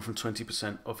will come from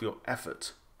 20% of your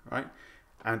effort, right?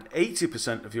 And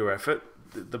 80% of your effort,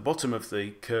 the bottom of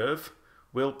the curve,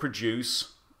 will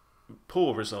produce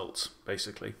poor results,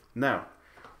 basically. Now,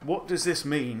 what does this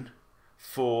mean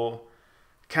for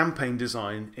campaign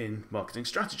design in marketing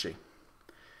strategy?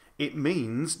 It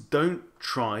means don't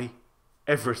try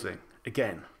everything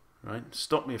again, right?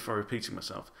 Stop me if I'm repeating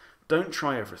myself. Don't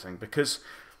try everything, because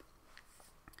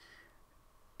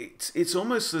it's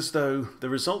almost as though the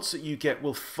results that you get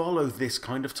will follow this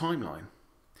kind of timeline.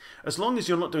 As long as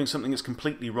you're not doing something that's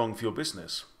completely wrong for your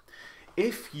business.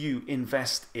 If you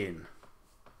invest in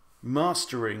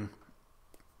mastering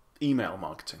email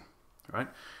marketing, right?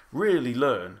 Really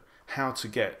learn how to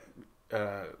get,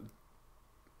 how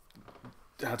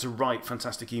to write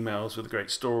fantastic emails with a great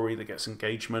story that gets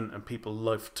engagement and people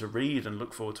love to read and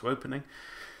look forward to opening.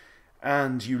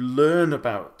 And you learn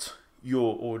about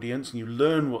your audience and you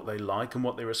learn what they like and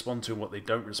what they respond to and what they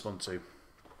don't respond to.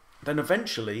 Then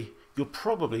eventually you'll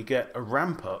probably get a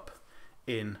ramp up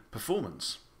in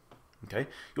performance. Okay.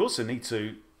 You also need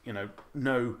to,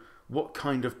 know what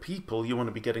kind of people you want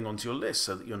to be getting onto your list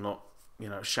so that you're not,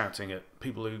 shouting at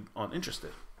people who aren't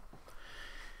interested.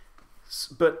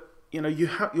 But, you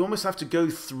almost have to go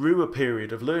through a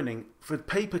period of learning. For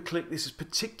pay-per-click, this is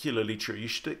particularly true. You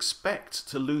should expect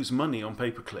to lose money on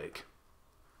pay-per-click,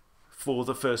 for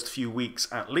the first few weeks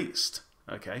at least.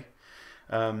 Okay,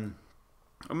 and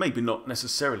maybe not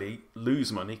necessarily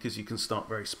lose money, because you can start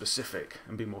very specific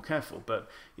and be more careful. But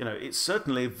you know, it's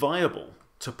certainly viable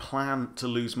to plan to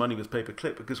lose money with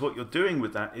pay-per-click, because what you're doing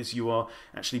with that is you are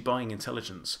actually buying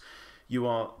intelligence. You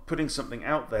are putting something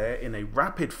out there in a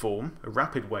rapid form, a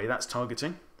rapid way. That's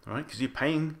targeting, right? Because you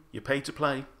pay to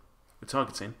play with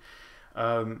targeting.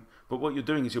 But what you're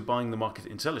doing is you're buying the market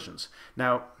intelligence.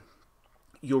 Now,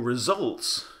 your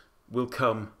results will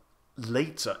come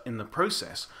later in the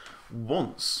process,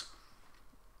 once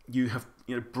you have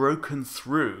broken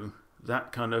through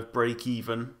that kind of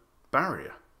break-even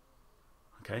barrier.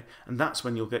 Okay, and that's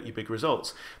when you'll get your big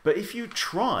results. But if you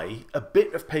try a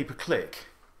bit of pay-per-click,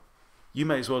 you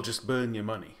may as well just burn your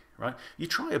money, right? You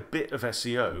try a bit of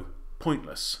SEO,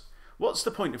 pointless. What's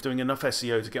the point of doing enough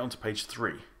SEO to get onto page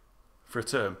 3 for a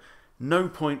term? No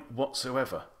point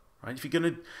whatsoever, right? If you're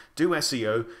going to do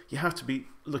SEO, you have to be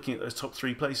looking at those top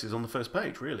 3 places on the first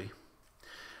page, really.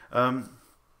 And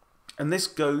this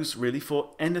goes really for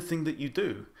anything that you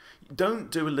do.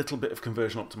 Don't do a little bit of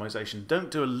conversion optimization.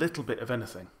 Don't do a little bit of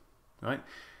anything, right?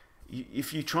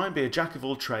 If you try and be a jack of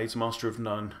all trades, master of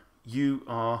none, you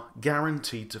are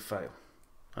guaranteed to fail.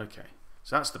 Okay,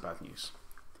 so that's the bad news.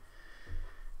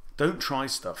 Don't try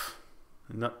stuff.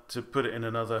 And not to put it in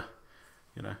another,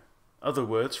 other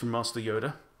words from Master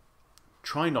Yoda,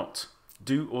 try not.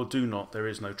 Do or do not. There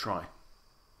is no try.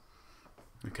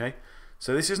 Okay,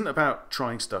 so this isn't about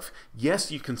trying stuff.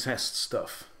 Yes, you can test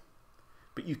stuff,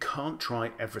 but you can't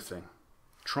try everything.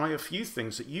 Try a few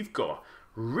things that you've got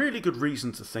really good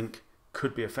reason to think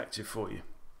could be effective for you.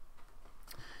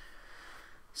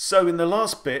 So in the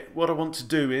last bit, what I want to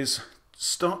do is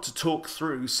start to talk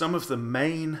through some of the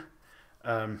main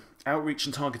outreach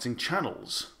and targeting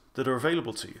channels that are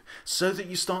available to you, so that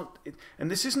you start,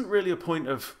 and this isn't really a point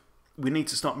of we need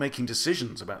to start making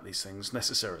decisions about these things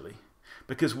necessarily,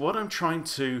 because what I'm trying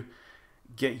to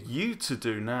get you to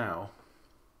do now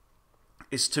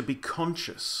is to be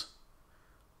conscious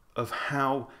of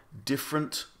how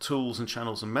different tools and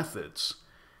channels and methods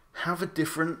have a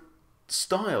different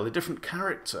style, a different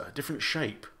character, a different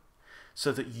shape,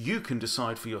 so that you can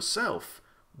decide for yourself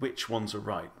which ones are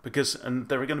right. And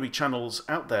there are going to be channels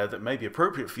out there that may be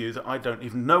appropriate for you that I don't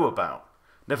even know about,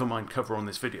 never mind cover on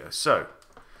this video. So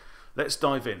let's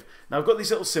dive in. Now I've got these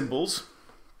little symbols.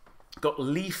 I've got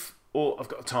leaf, or I've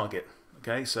got a target.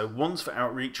 Okay, so one's for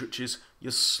outreach, which is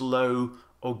your slow,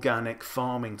 organic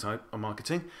farming type of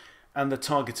marketing, and the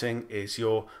targeting is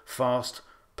your fast,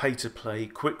 pay-to-play,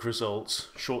 quick results,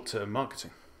 short-term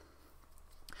marketing.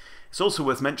 It's also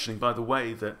worth mentioning, by the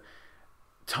way, that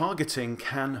targeting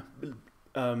can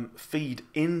feed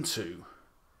into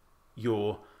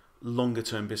your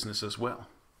longer-term business as well.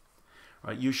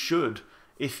 Right? You should,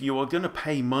 if you are going to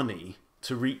pay money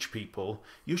to reach people,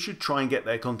 you should try and get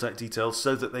their contact details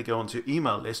so that they go onto your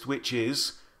email list, which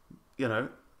is,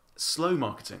 slow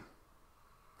marketing,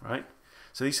 right?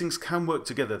 So these things can work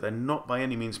together. They're not by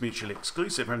any means mutually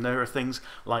exclusive, and there are things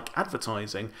like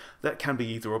advertising that can be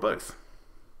either or both.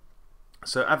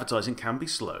 So advertising can be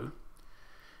slow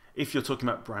if you're talking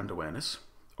about brand awareness,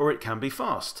 or it can be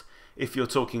fast if you're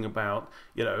talking about,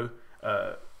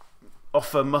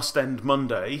 offer must end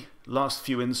Monday, last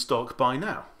few in stock, buy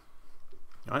now.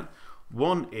 Right?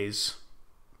 One is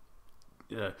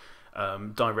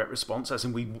direct response, as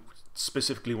in we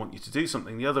specifically want you to do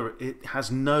something. The other, it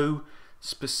has no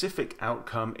specific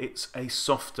outcome. It's a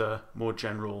softer, more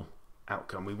general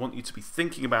outcome. We want you to be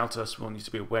thinking about us. We want you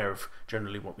to be aware of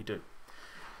generally what we do.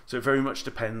 So it very much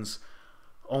depends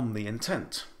on the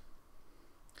intent.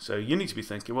 So you need to be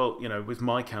thinking, well, with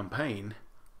my campaign,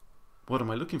 what am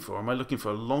I looking for? Am I looking for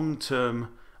a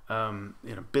long-term,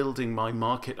 building my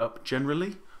market up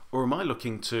generally, or am I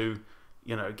looking to,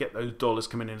 get those dollars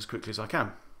coming in as quickly as I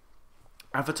can?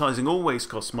 Advertising always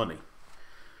costs money,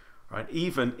 right?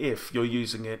 Even if you're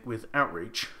using it with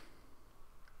outreach,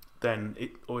 then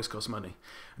it always costs money.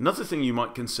 Another thing you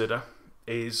might consider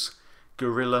is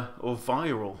guerrilla or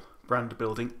viral brand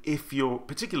building,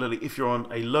 particularly if you're on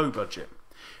a low budget,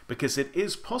 because it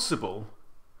is possible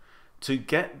to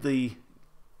get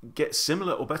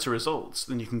similar or better results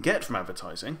than you can get from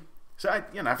advertising. So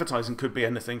advertising could be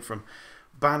anything from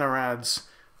banner ads,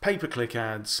 pay-per-click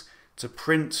ads, to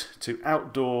print, to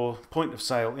outdoor, point of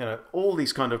sale, all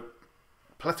these kind of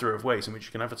plethora of ways in which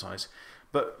you can advertise.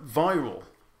 But viral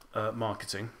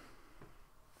marketing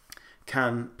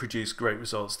can produce great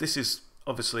results. This is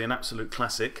obviously an absolute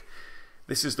classic.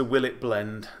 This is the Will It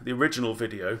Blend, the original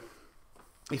video.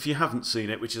 If you haven't seen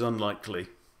it, which is unlikely,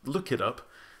 look it up,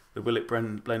 the Will It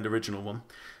Blend original one.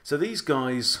 So these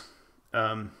guys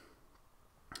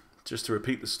just to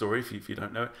repeat the story if you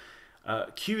don't know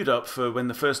it, queued up for when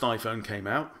the first iPhone came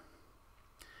out.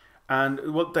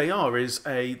 And what they are is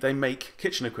they make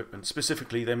kitchen equipment.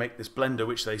 Specifically, they make this blender,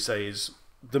 which they say is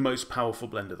the most powerful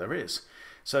blender there is.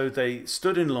 So they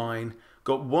stood in line,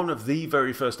 got one of the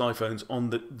very first iPhones on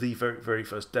the very, very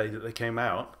first day that they came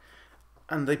out,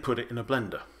 and they put it in a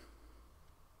blender.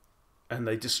 And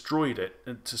they destroyed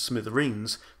it to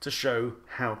smithereens to show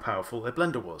how powerful their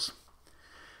blender was.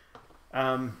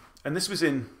 And this was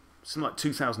in something like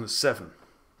 2007,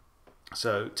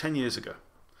 so 10 years ago.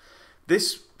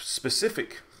 This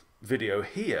specific video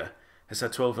here has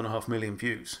had 12.5 million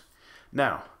views.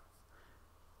 Now,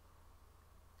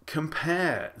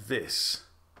 compare this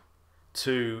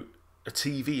to a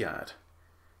TV ad,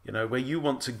 where you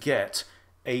want to get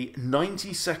a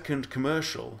 90-second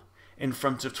commercial in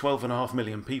front of 12.5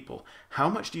 million people. How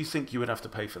much do you think you would have to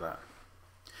pay for that?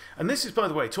 And this is, by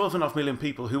the way, 12.5 million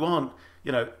people who aren't,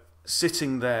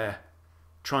 sitting there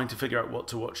trying to figure out what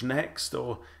to watch next,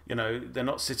 or, they're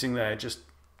not sitting there just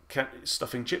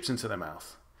stuffing chips into their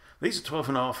mouth. These are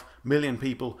 12.5 million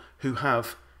people who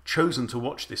have chosen to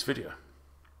watch this video.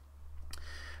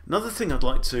 Another thing I'd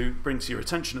like to bring to your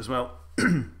attention as well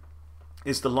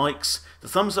is the likes, the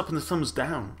thumbs up and the thumbs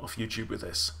down off YouTube with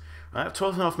this. I have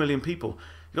 12.5 million people.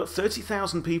 You've got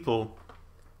 30,000 people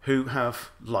who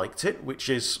have liked it, which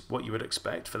is what you would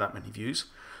expect for that many views.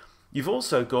 You've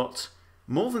also got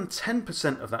more than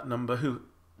 10% of that number who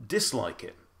dislike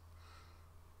it.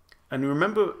 And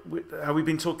remember how we've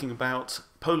been talking about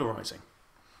polarizing.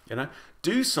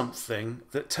 Do something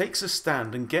that takes a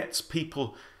stand and gets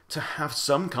people to have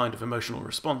some kind of emotional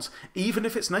response, even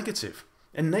if it's negative.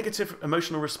 A negative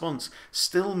emotional response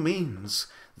still means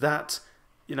that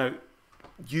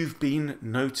you've been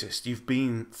noticed, you've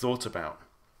been thought about.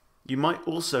 You might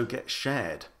also get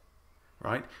shared,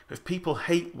 right? If people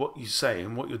hate what you say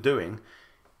and what you're doing,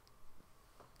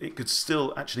 it could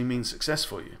still actually mean success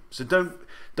for you. So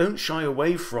don't shy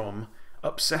away from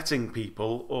upsetting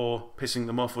people or pissing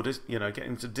them off or getting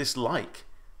them to dislike.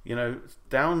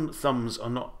 Down thumbs are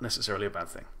not necessarily a bad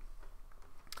thing.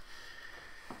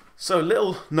 So a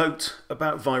little note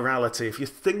about virality. If you're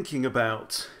thinking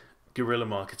about guerrilla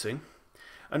marketing,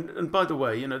 and by the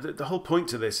way, the whole point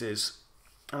to this is,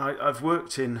 and I've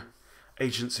worked in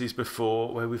agencies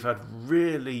before where we've had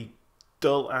really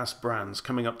dull-ass brands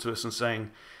coming up to us and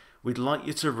saying, we'd like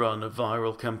you to run a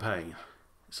viral campaign.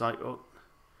 It's like, oh,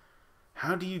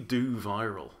 how do you do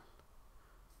viral?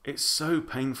 It's so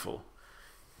painful.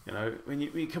 When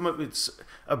you come up with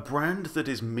a brand that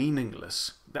is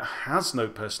meaningless, that has no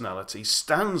personality,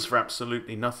 stands for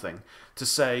absolutely nothing, to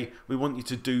say, we want you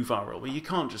to do viral. Well, you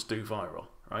can't just do viral,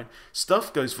 right?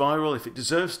 Stuff goes viral if it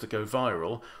deserves to go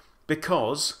viral,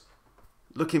 because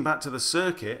looking back to the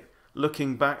circuit,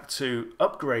 looking back to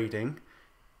upgrading,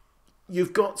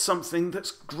 you've got something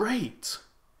that's great.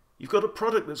 You've got a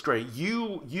product that's great.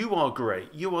 You are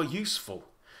great. You are useful.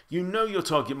 You know your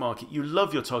target market. You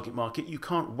love your target market. You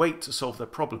can't wait to solve their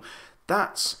problem.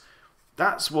 That's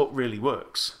what really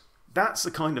works. That's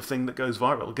the kind of thing that goes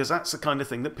viral, because that's the kind of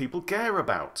thing that people care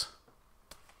about.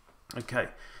 Okay,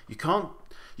 you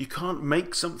can't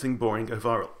make something boring go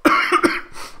viral.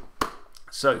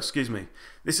 So, excuse me.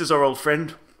 This is our old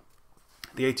friend,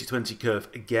 the 80-20 curve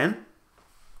again.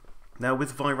 Now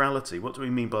with virality, what do we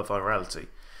mean by virality?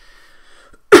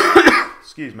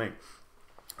 Excuse me.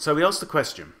 So we asked the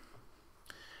question,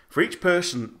 for each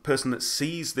person that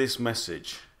sees this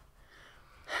message,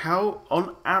 how,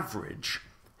 on average,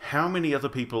 how many other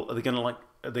people are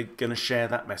they going to share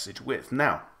that message with?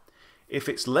 Now, if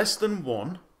it's less than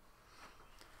one,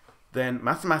 then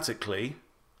mathematically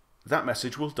that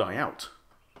message will die out,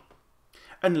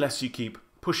 unless you keep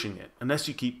pushing it, unless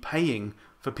you keep paying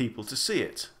for people to see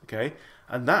it. Okay,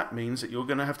 and that means that you're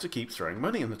going to have to keep throwing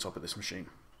money on the top of this machine.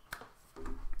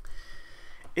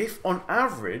 If on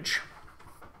average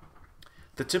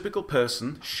the typical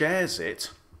person shares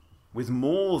it with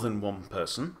more than one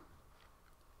person,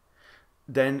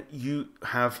 then you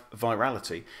have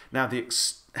virality. Now,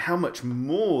 how much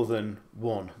more than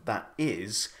one that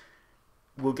is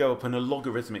will go up in a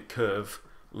logarithmic curve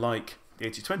like the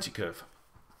 80-20 curve.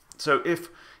 So if,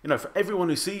 for everyone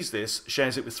who sees this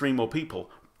shares it with 3 more people,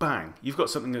 bang, you've got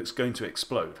something that's going to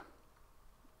explode.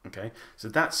 Okay, so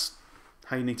that's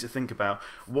how you need to think about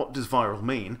what does viral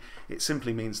mean. It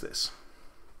simply means this.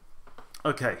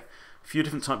 Okay, a few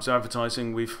different types of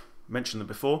advertising, we've mentioned them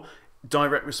before.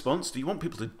 Direct response, do you want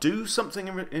people to do something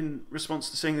in response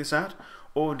to seeing this ad?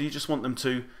 Or do you just want them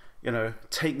to,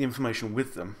 take the information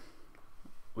with them,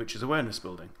 which is awareness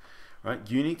building, right?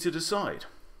 You need to decide.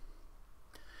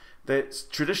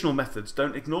 Traditional methods,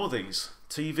 don't ignore these.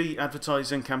 TV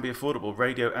advertising can be affordable,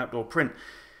 radio, outdoor, print.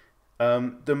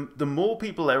 The more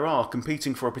people there are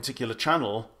competing for a particular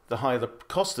channel, the higher the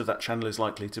cost of that channel is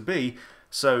likely to be.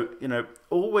 So, you know,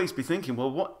 always be thinking,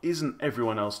 well, what isn't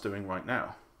everyone else doing right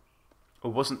now?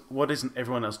 Or what isn't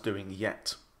everyone else doing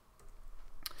yet?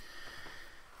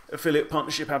 Affiliate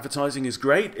partnership advertising is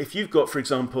great. If you've got, for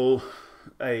example,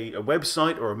 a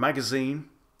website or a magazine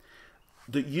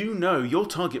that you know your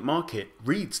target market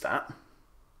reads that,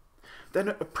 then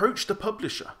approach the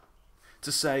publisher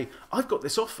to say, I've got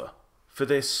this offer for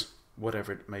this,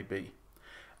 whatever it may be,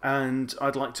 and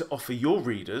I'd like to offer your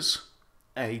readers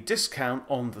a discount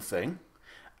on the thing,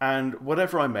 and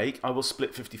whatever I make, I will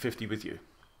split 50-50 with you.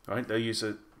 Right? They'll use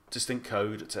a distinct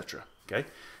code, etc. Okay,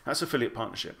 that's affiliate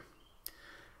partnership.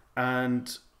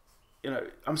 And you know,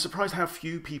 I'm surprised how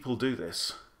few people do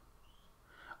this.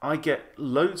 I get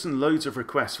loads and loads of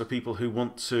requests for people who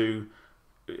want to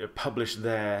publish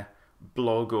their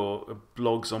blog or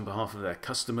blogs on behalf of their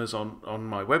customers on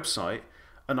my website,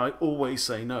 and I always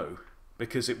say no,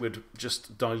 because it would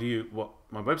just dilute what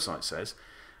my website says.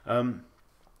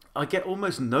 I get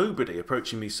almost nobody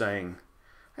approaching me saying,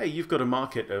 hey, you've got a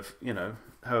market of, you know,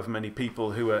 however many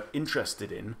people who are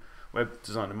interested in web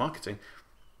design and marketing.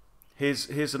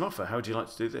 Here's an offer. How would you like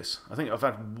to do this? I think I've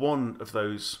had one of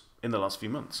those in the last few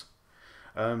months.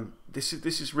 This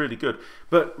is really good.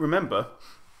 But remember,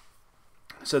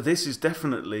 so this is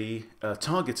definitely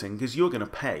targeting, because you're going to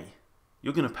pay.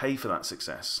 You're going to pay for that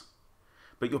success,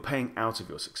 but you're paying out of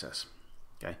your success.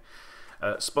 Okay.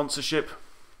 Sponsorship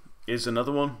is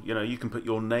another one. You know, you can put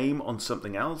your name on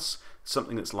something else,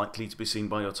 something that's likely to be seen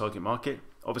by your target market.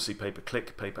 Obviously,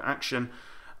 pay-per-click, pay-per-action.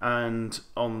 And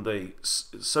on the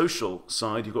social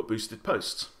side, you've got boosted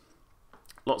posts.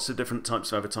 Lots of different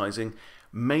types of advertising.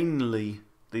 Mainly,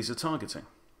 these are targeting.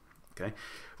 Okay,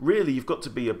 really, you've got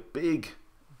to be a big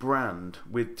brand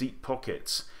with deep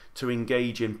pockets to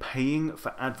engage in paying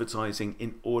for advertising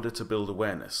in order to build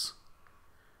awareness.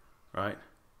 Right?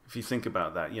 If you think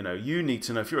about that, you know, you need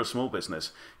to know, if you're a small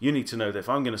business, you need to know that if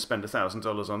I'm going to spend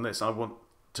 $1,000 on this, I want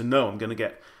to know I'm going to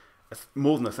get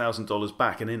more than $1,000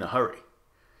 back and in a hurry.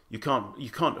 You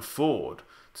can't afford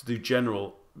to do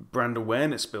general brand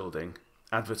awareness building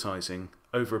advertising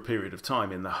over a period of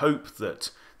time in the hope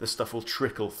that the stuff will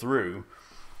trickle through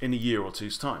in a year or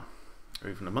two's time, or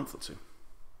even a month or two.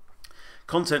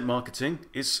 Content marketing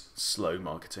is slow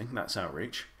marketing. That's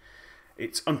outreach.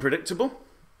 It's unpredictable.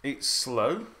 It's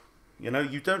slow. You know,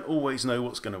 you don't always know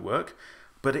what's going to work,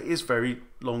 but it is very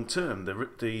long term.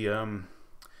 The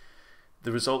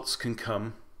results can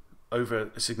come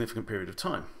over a significant period of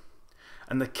time.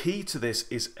 And the key to this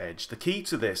is edge. The key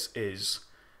to this is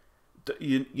that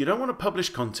you don't want to publish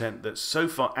content that's so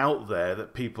far out there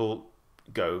that people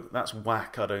go, that's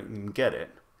whack, I don't even get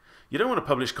it. You don't want to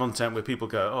publish content where people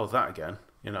go, oh, that again.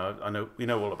 You know, we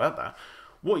know all about that.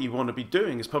 What you want to be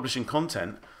doing is publishing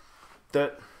content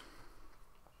that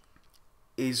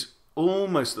is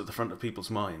almost at the front of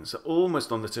people's minds,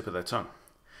 almost on the tip of their tongue.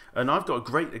 And I've got a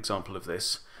great example of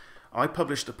this. I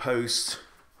published a post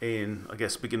in, I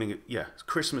guess,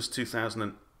 Christmas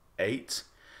 2008,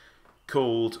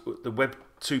 called the Web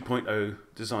 2.0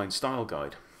 Design Style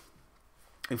Guide.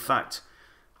 In fact,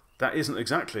 that isn't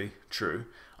exactly true.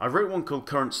 I wrote one called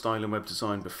Current Style in Web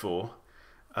Design before,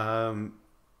 and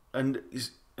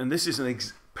this is a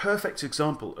perfect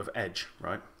example of edge,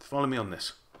 right? Follow me on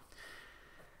this.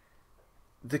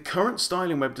 The Current Style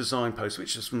in Web Design post,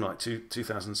 which is from like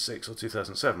 2006 or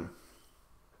 2007,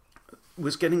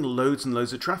 was getting loads and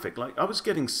loads of traffic. Like, I was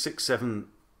getting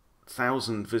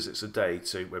 6,000-7,000 visits a day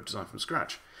to Web Design from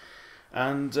Scratch.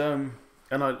 And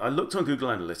I looked on Google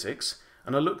Analytics,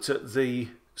 and I looked at the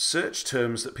search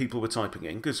terms that people were typing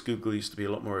in, because Google used to be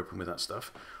a lot more open with that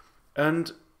stuff.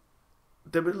 And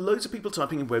there were loads of people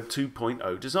typing in Web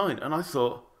 2.0 design. And I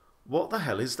thought, what the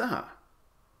hell is that?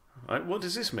 Right? What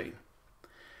does this mean?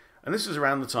 And this was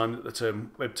around the time that the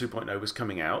term Web 2.0 was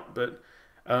coming out. But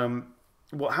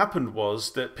what happened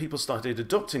was that people started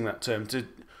adopting that term to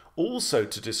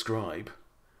describe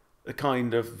a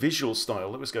kind of visual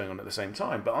style that was going on at the same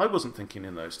time. But I wasn't thinking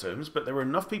in those terms, but there were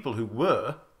enough people who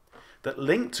were, that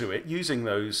linked to it using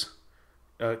those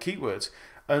keywords.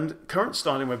 And Current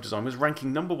Style in Web Design was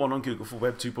ranking #1 on Google for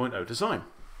Web 2.0 design.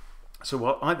 So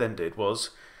what I then did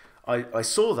was, I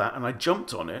saw that and I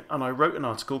jumped on it and I wrote an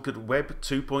article called Web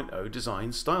 2.0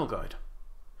 Design Style Guide.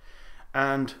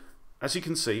 And as you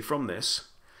can see from this,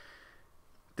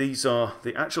 these are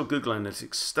the actual Google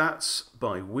Analytics stats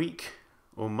by week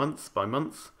or month by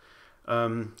month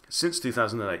since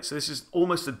 2008. So this is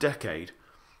almost a decade.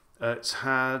 It's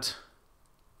had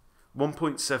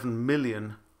 1.7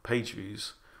 million page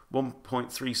views,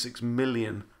 1.36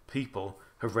 million people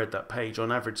have read that page,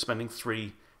 on average spending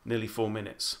nearly 4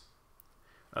 minutes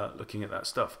looking at that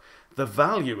stuff. The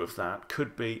value of that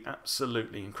could be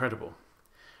absolutely incredible.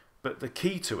 But the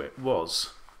key to it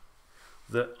was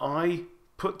that I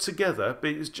put together,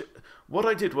 what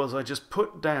I did was I just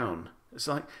put down, it's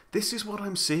like, this is what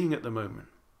I'm seeing at the moment.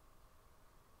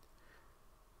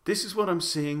 This is what I'm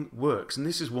seeing works, and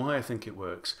this is why I think it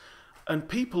works. And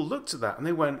people looked at that and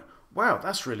they went, wow,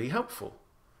 that's really helpful.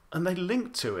 And they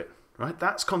linked to it, right?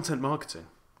 That's content marketing.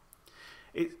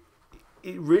 It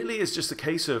really is just a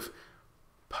case of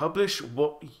publish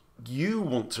what you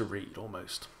want to read,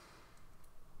 almost.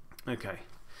 Okay.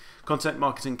 Content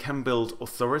marketing can build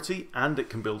authority and it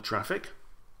can build traffic.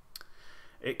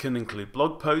 It can include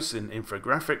blog posts and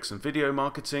infographics and video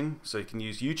marketing. So you can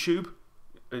use YouTube,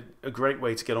 a great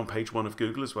way to get on page 1 of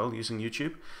Google as well, using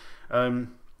YouTube.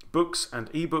 Books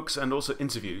and ebooks, and also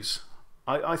interviews.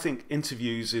 I think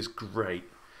interviews is great.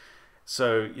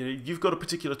 So you've got a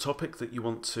particular topic that you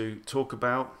want to talk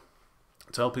about,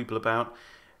 tell people about.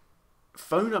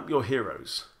 Phone up your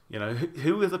heroes.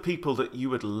 Who are the people that you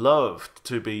would love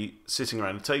to be sitting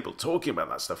around a table talking about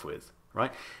that stuff with,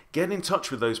 right? Get in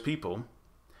touch with those people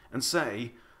and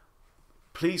say,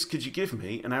 please, could you give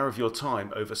me an hour of your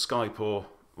time over Skype or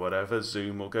whatever,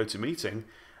 Zoom or GoToMeeting,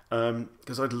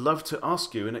 because I'd love to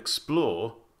ask you and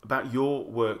explore about your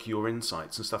work, your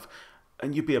insights and stuff.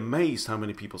 And you'd be amazed how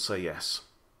many people say yes.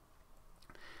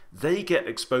 They get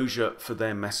exposure for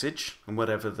their message and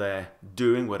whatever they're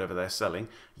doing, whatever they're selling.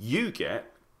 You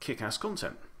get kick-ass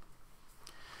content.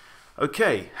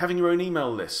 Okay, having your own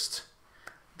email list.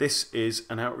 This is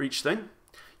an outreach thing.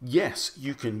 Yes,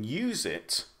 you can use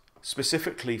it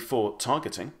specifically for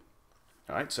targeting.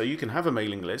 All right, so you can have a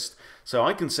mailing list. So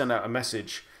I can send out a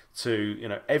message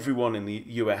to everyone in the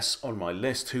US on my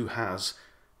list who has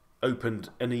opened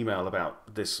an email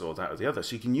about this or that or the other.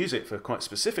 So you can use it for quite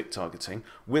specific targeting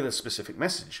with a specific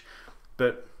message.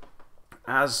 But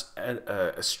as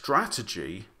a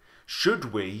strategy,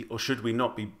 should we or should we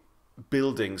not be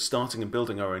starting and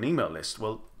building our own email list?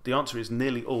 Well, the answer is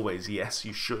nearly always yes,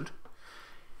 you should.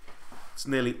 It's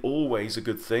nearly always a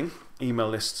good thing. Email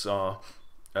lists are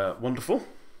wonderful,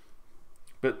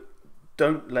 but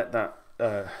don't let that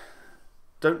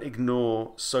don't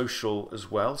ignore social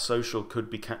as well. Social could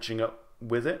be catching up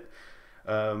with it,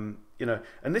 and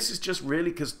this is just really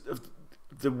because of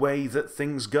the way that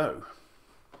things go.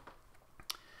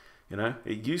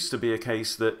 It used to be a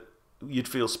case that you'd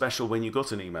feel special when you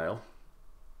got an email,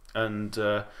 and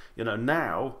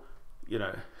now,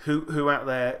 who out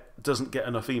there doesn't get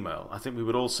enough email? I think we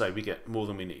would all say we get more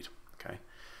than we need. Okay,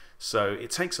 so it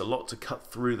takes a lot to cut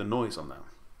through the noise on that.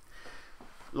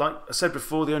 Like I said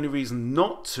before, the only reason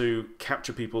not to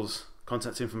capture people's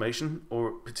contact information,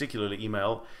 or particularly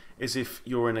email, is if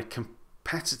you're in a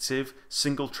competitive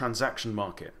single transaction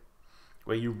market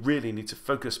where you really need to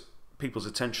focus people's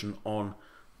attention on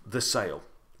the sale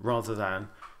rather than,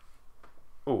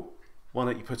 oh, why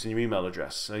don't you put in your email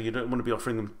address? So you don't want to be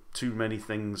offering them too many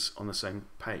things on the same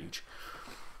page.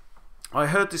 I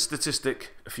heard this statistic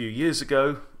a few years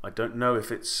ago. I don't know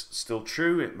if it's still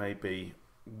true. It may be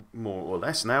more or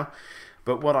less now,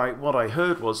 but what I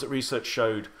heard was that research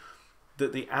showed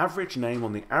that the average name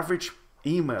on the average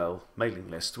email mailing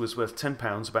list was worth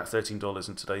 £10, about $13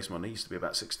 in today's money. It used to be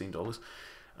about $16,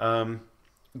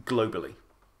 globally.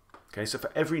 Okay, so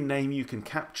for every name you can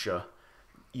capture,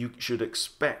 you should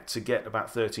expect to get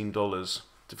about $13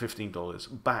 to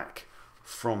 $15 back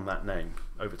from that name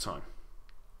over time.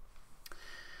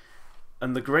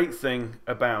 And the great thing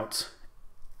about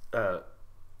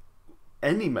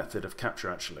any method of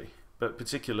capture, actually, but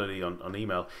particularly on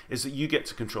email, is that you get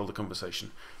to control the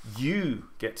conversation. You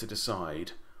get to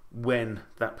decide when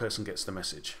that person gets the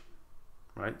message,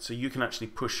 right? So you can actually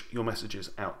push your messages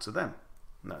out to them,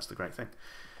 and that's the great thing.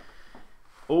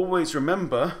 Always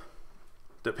remember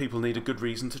that people need a good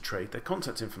reason to trade their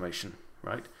contact information,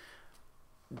 right?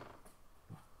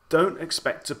 Don't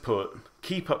expect to put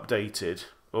keep updated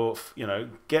or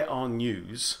get our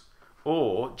news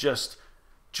or just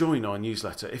join our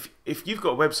newsletter. If you've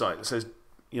got a website that says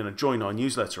join our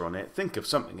newsletter on it, think of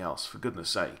something else, for goodness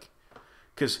sake,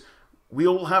 because we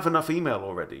all have enough email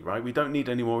already, right? We don't need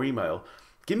any more email.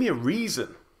 Give me a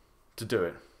reason to do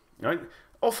it, right?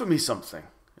 Offer me something.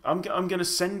 I'm going to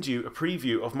send you a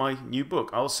preview of my new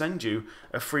book. I'll send you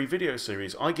a free video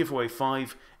series. I give away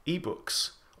 5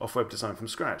 ebooks off Web Design from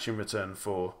Scratch in return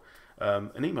for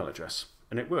an email address,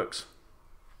 and it works.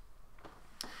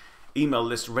 Email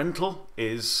list rental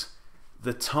is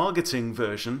the targeting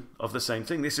version of the same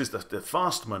thing. This is the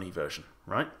fast money version,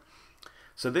 right?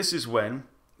 So this is when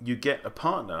you get a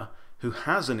partner who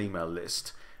has an email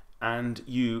list, and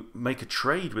you make a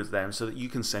trade with them so that you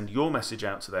can send your message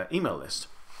out to their email list.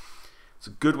 It's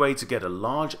a good way to get a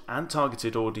large and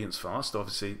targeted audience fast.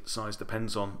 Obviously, size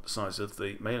depends on the size of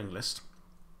the mailing list.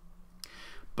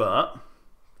 But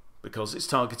because it's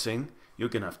targeting, you're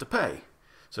going to have to pay.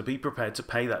 So be prepared to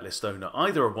pay that list owner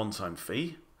either a one-time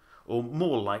fee or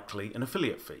more likely an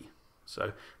affiliate fee.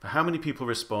 So for how many people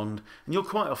respond, and you'll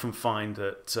quite often find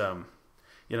that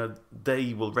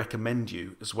they will recommend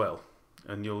you as well,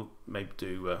 and you'll maybe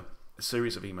do a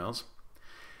series of emails.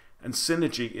 And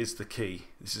synergy is the key.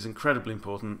 This is incredibly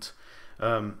important.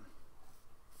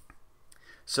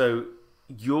 So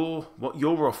what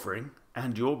you're offering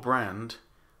and your brand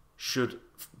should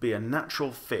be a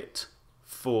natural fit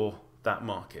for that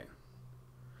market,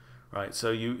 right?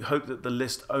 So you hope that the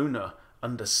list owner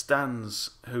understands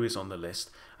who is on the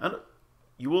list, and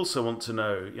you also want to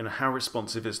know, how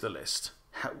responsive is the list?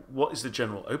 What is the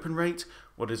general open rate?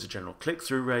 What is the general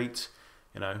click-through rate?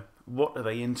 What are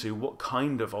they into? What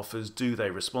kind of offers do they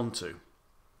respond to?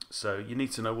 So you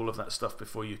need to know all of that stuff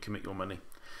before you commit your money.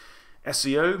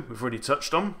 SEO, we've already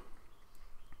touched on.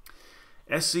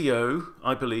 SEO,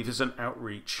 I believe, is an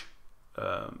outreach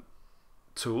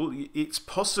tool. It's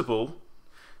possible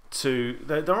to...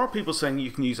 There are people saying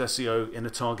you can use SEO in a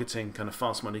targeting kind of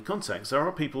fast money context. There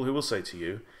are people who will say to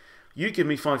you, you give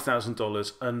me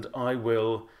 $5,000 and I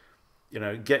will...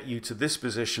 get you to this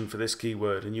position for this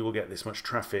keyword, and you will get this much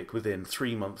traffic within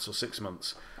 3 months or 6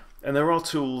 months. And there are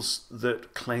tools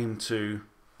that claim to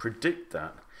predict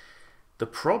that. The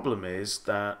problem is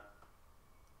that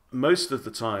most of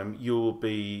the time you'll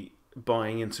be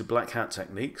buying into black hat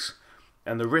techniques,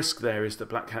 and the risk there is that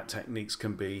black hat techniques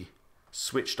can be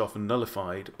switched off and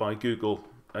nullified by Google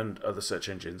and other search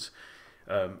engines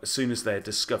as soon as they're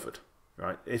discovered.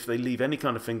 Right? If they leave any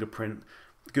kind of fingerprint,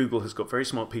 Google has got very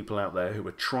smart people out there who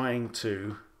are trying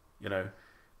to,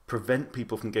 prevent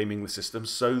people from gaming the system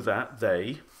so that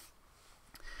they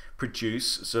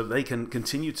they can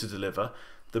continue to deliver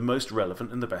the most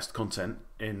relevant and the best content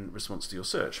in response to your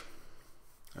search.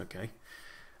 Okay.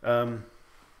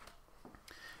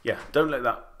 Yeah, don't let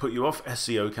that put you off.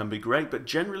 SEO can be great, but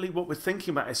generally what we're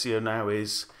thinking about SEO now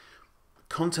is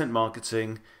content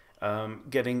marketing,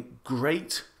 getting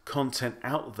great content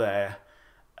out there.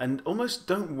 And almost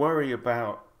don't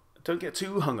get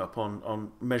too hung up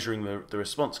on measuring the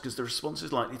response, because the response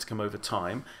is likely to come over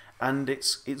time, and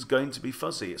it's going to be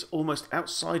fuzzy. It's almost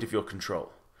outside of your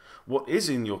control. What is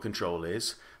in your control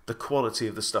is the quality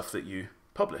of the stuff that you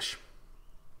publish.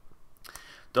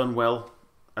 Done well,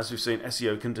 as we've seen,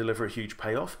 SEO can deliver a huge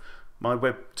payoff. My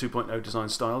Web 2.0 design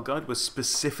style guide was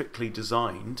specifically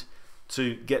designed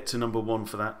to get to #1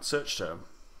 for that search term.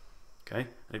 Okay,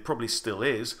 and it probably still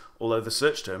is, although the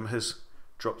search term has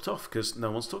dropped off because no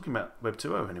one's talking about Web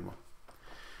 2.0 anymore.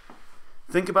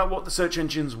 Think about what the search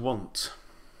engines want.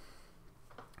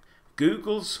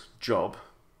 Google's job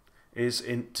is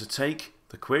to take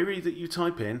the query that you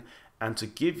type in and to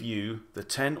give you the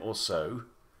 10 or so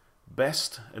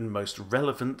best and most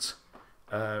relevant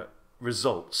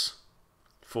results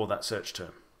for that search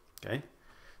term. Okay,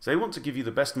 so they want to give you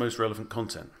the best, most relevant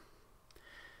content.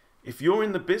 If you're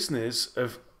in the business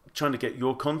of trying to get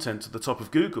your content to the top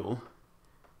of Google,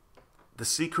 the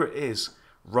secret is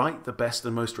write the best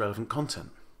and most relevant content.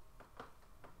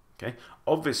 Okay?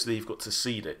 Obviously, you've got to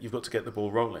seed it. You've got to get the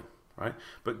ball rolling, right?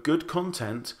 But good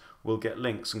content will get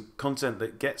links, and content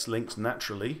that gets links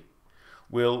naturally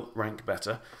will rank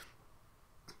better.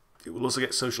 It will also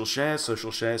get social shares.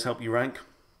 Social shares help you rank.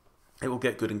 It will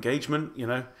get good engagement.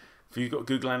 If you've got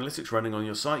Google Analytics running on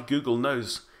your site, Google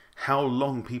knows how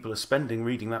long people are spending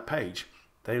reading that page.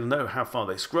 They'll know how far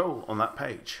they scroll on that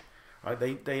page.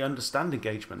 Right? They understand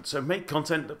engagement. So make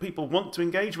content that people want to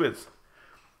engage with.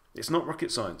 It's not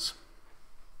rocket science.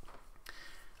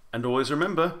 And always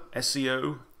remember,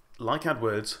 SEO, like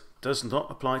AdWords, does not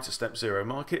apply to step 0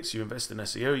 markets. You invest in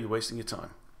SEO, you're wasting your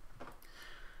time.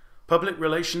 Public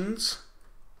relations,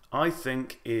 I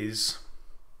think, is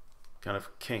kind of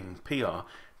king. PR.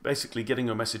 Basically getting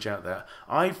your message out there.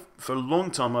 For a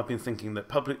long time, I've been thinking that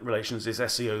public relations is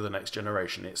SEO the next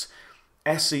generation. It's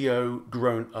SEO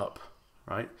grown up,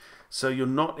 right? So you're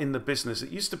not in the business.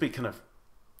 It used to be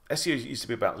SEO used to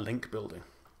be about link building,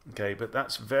 okay? But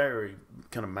that's very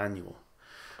kind of manual.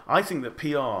 I think that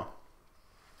PR,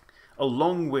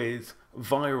 along with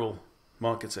viral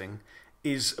marketing,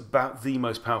 is about the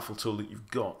most powerful tool that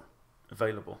you've got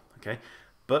available, okay?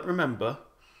 But remember,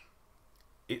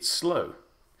 it's slow.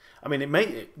 I mean,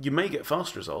 you may get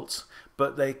fast results,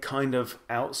 but they're kind of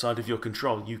outside of your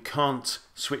control. You can't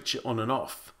switch it on and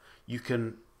off. You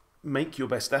can make your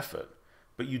best effort,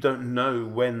 but you don't know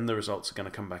when the results are going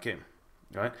to come back in,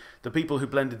 right? The people who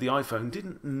blended the iPhone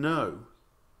didn't know,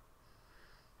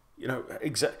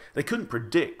 they couldn't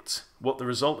predict what the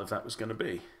result of that was going to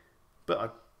be, but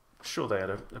I'm sure they had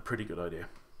a pretty good idea.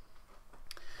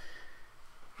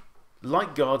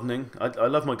 Like gardening, I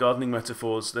love my gardening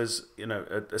metaphors. There's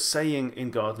a saying in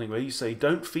gardening where you say,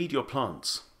 don't feed your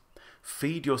plants,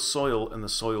 feed your soil and the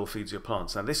soil feeds your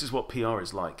plants. Now this is what PR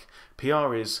is like.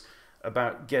 PR is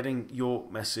about getting your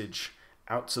message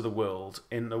out to the world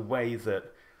in a way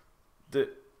that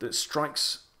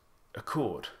strikes a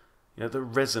chord, that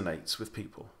resonates with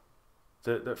people,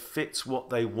 that fits what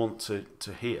they want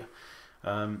to hear.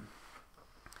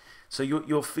 So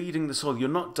you're feeding the soil. You're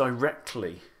not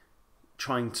directly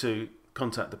trying to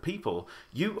contact the people.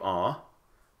 You are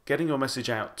getting your message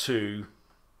out to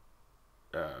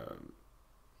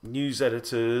news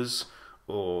editors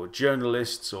or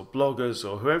journalists or bloggers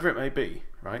or whoever it may be,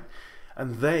 right?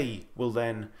 And they will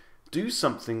then do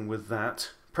something with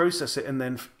that, process it, and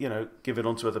then give it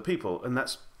on to other people. And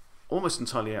that's almost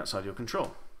entirely outside your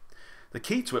control. The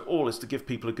key to it all is to give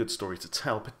people a good story to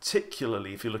tell,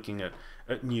 particularly if you're looking at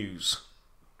news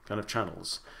kind of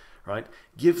channels, right?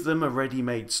 Give them a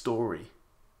ready-made story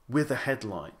with a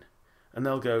headline, and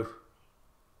they'll go,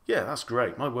 yeah, that's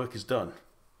great, my work is done.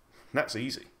 That's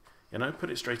easy. Put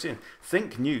it straight in.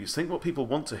 Think news, think what people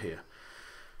want to hear.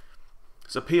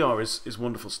 So PR is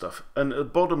wonderful stuff. And the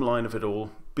bottom line of it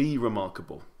all, be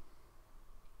remarkable.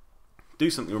 Do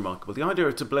something remarkable. The idea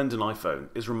of to blend an iPhone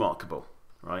is remarkable,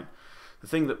 right? The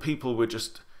thing that people were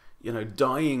just,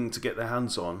 dying to get their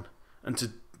hands on, and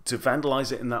to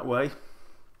vandalize it in that way,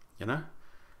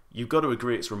 you've got to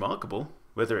agree it's remarkable.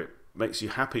 Whether it makes you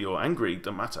happy or angry,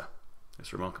 doesn't matter.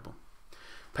 It's remarkable.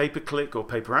 Pay-per-click or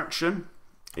pay-per-action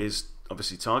is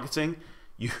obviously targeting.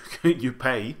 You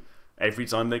pay every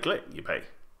time they click. You pay.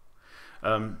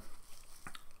 On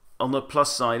the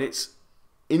plus side, it's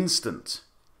instant.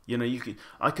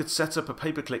 I could set up a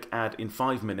pay-per-click ad in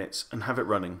 5 minutes and have it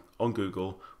running on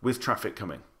Google with traffic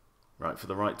coming, right, for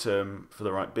the right term, for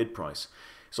the right bid price.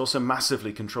 It's also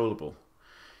massively controllable.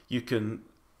 You can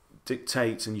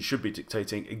dictate, and you should be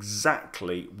dictating,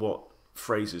 exactly what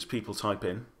phrases people type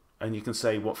in, and you can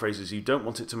say what phrases you don't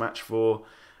want it to match for.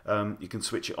 You can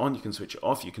switch it on, you can switch it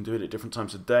off, you can do it at different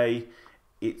times of day.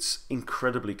 It's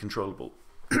incredibly controllable.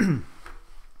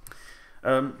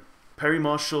 Perry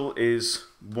Marshall is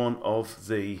one of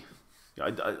the...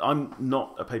 I'm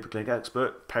not a pay-per-click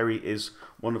expert. Perry is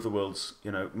one of the world's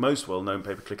most well-known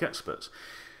pay-per-click experts.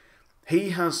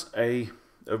 He has a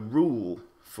rule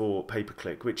for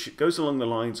pay-per-click which goes along the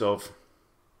lines of,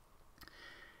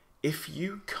 if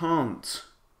you can't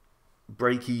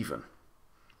break even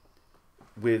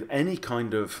with any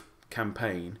kind of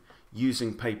campaign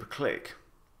using pay-per-click,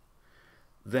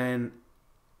 then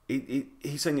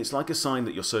he's saying it's like a sign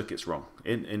that your circuit's wrong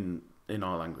in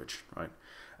our language, right?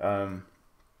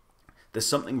 There's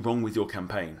something wrong with your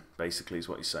campaign, basically, is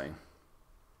what he's saying.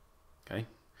 Okay,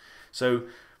 so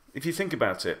if you think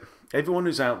about it, everyone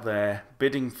who's out there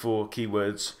bidding for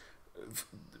keywords,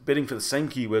 bidding for the same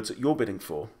keywords that you're bidding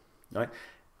for, right?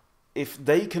 If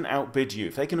they can outbid you,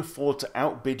 if they can afford to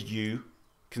outbid you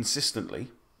consistently,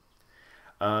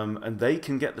 and they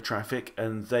can get the traffic,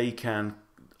 and they can,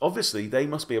 obviously they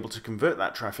must be able to convert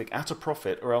that traffic at a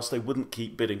profit, or else they wouldn't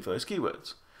keep bidding for those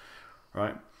keywords,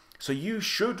 right? So you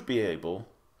should be able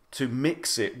to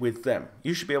mix it with them.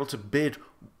 You should be able to bid,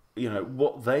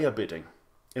 what they are bidding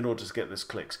in order to get those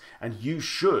clicks, and you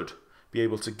should be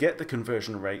able to get the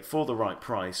conversion rate for the right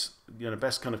price,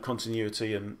 best kind of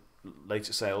continuity and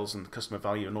later sales and customer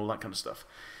value and all that kind of stuff.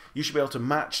 You should be able to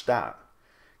match that,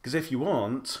 because if you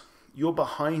aren't, you're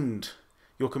behind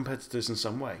your competitors in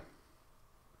some way.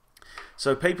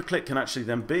 So pay-per-click can actually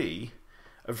then be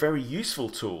a very useful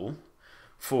tool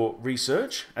for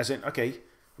research, as in, okay,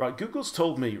 right, Google's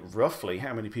told me roughly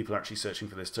how many people are actually searching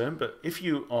for this term, but if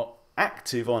you are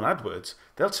active on AdWords,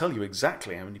 they'll tell you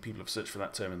exactly how many people have searched for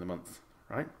that term in the month,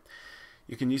 right?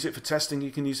 You can use it for testing, you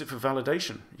can use it for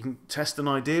validation, you can test an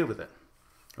idea with it,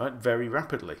 right, very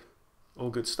rapidly. All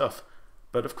good stuff.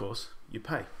 But of course, you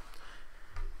pay.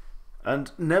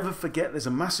 And never forget there's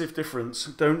a massive difference.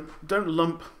 Don't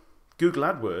lump Google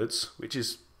AdWords, which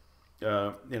is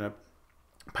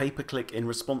pay-per-click in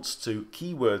response to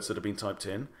keywords that have been typed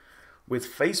in, with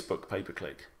Facebook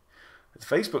pay-per-click. With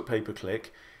Facebook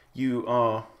pay-per-click, you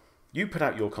put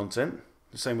out your content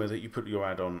the same way that you put your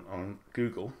ad on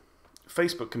Google.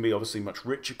 Facebook can be obviously much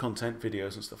richer content,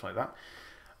 videos and stuff like that.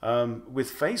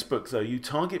 With Facebook, though, you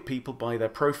target people by their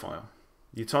profile.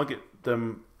 You target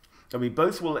them,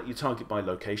 both will let you target by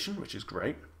location, which is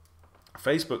great.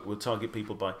 Facebook will target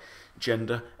people by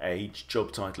gender, age,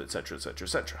 job title, etc., etc.,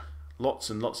 etc. Lots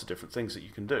and lots of different things that you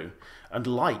can do. And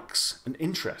likes and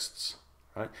interests,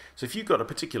 right? So if you've got a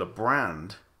particular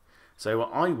brand, say, well,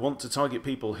 I want to target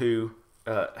people who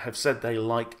have said they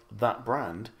like that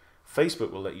brand,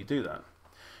 Facebook will let you do that.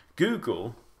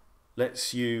 Google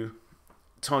lets you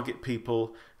target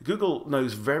people. Google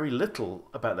knows very little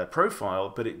about their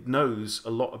profile, but it knows a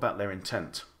lot about their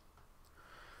intent.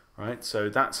 Right? So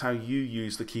that's how you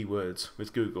use the keywords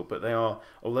with Google. But they are,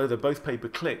 although they're both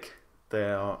pay-per-click, they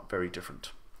are very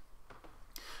different.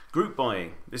 Group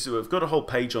buying. We've got a whole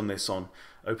page on this on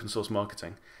open source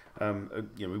marketing.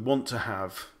 We want to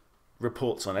have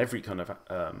reports on every kind of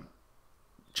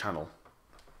channel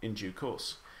in due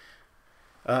course.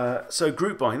 So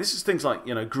group buying. This is things like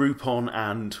Groupon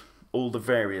and all the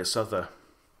various other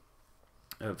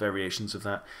variations of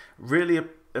that. Really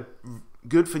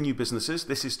good for new businesses.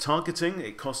 This is targeting.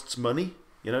 It costs money.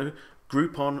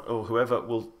 Groupon or whoever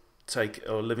will take,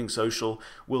 or Living Social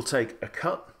will take a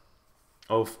cut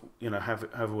of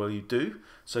however well you do.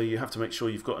 So you have to make sure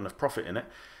you've got enough profit in it.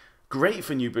 Great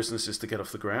for new businesses to get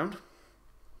off the ground.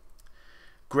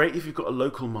 Great if you've got a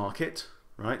local market,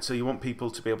 right? So you want people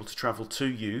to be able to travel to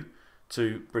you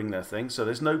to bring their thing. So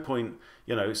there's no point,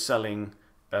 selling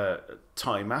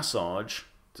Thai massage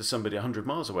to somebody 100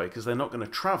 miles away, because they're not going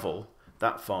to travel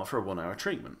that far for a 1-hour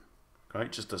treatment, right?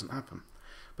 It just doesn't happen.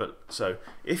 But so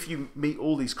if you meet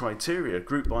all these criteria,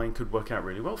 group buying could work out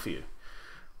really well for you.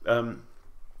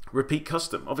 Repeat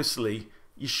custom. Obviously,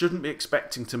 you shouldn't be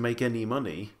expecting to make any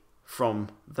money from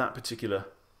that particular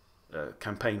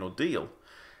campaign or deal.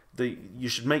 You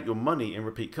should make your money in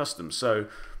repeat custom. So,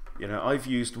 I've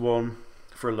used one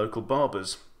for a local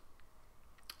barber's,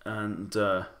 and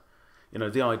the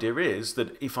idea is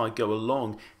that if I go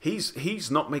along,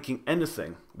 he's not making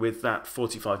anything with that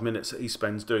 45 minutes that he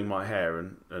spends doing my hair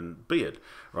and beard,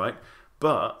 right?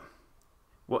 But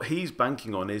what he's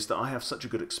banking on is that I have such a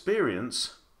good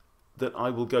experience that I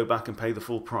will go back and pay the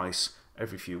full price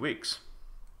every few weeks.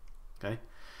 Okay.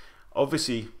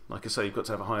 Obviously, like I say, you've got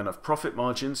to have a high enough profit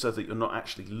margin so that you're not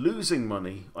actually losing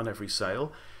money on every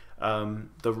sale.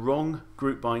 The wrong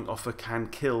group buying offer can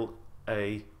kill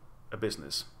a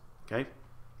business. Okay,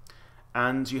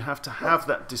 and you have to have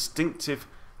that distinctive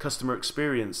customer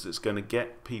experience that's going to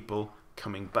get people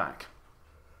coming back.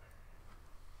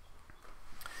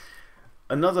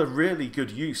 Another really good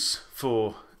use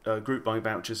for group buying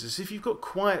vouchers is if you've got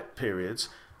quiet periods,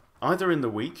 either in the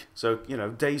week, so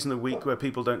days in the week where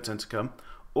people don't tend to come,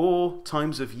 or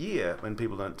times of year when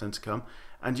people don't tend to come,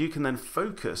 and you can then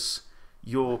focus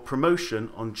your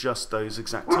promotion on just those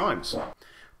exact times.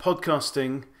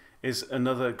 Podcasting is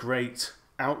another great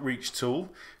outreach tool,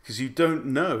 because you don't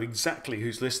know exactly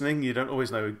who's listening. You don't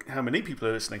always know how many people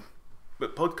are listening,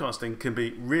 but podcasting can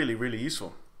be really, really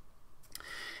useful.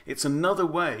 It's another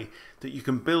way that you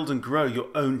can build and grow your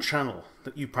own channel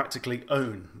that you practically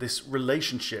own. This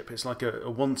relationship, it's like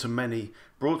a one-to-many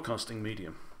broadcasting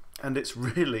medium, and it's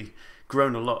really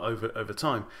grown a lot over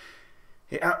time.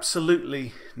 It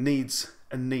absolutely needs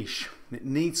a niche. It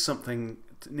needs something.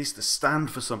 It needs to stand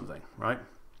for something, right?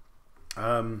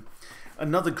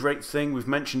 Another great thing, we've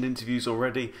mentioned interviews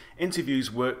already.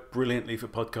 Interviews work brilliantly for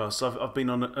podcasts. I've been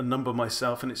on a number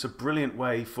myself, and it's a brilliant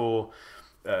way for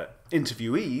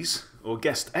interviewees or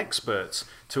guest experts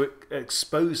to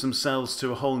expose themselves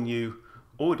to a whole new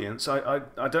audience. I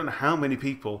don't know how many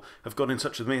people have got in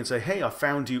touch with me and say, hey, I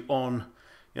found you on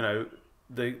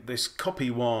this Copy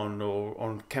One or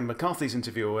on Ken McCarthy's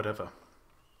interview or whatever.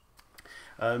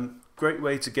 Great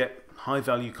way to get high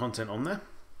value content on there.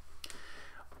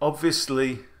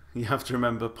 Obviously, you have to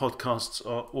remember podcasts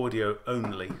are audio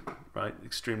only, right?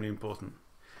 Extremely important.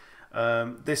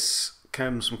 This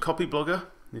comes from Copyblogger.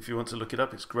 If you want to look it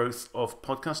up, it's Growth of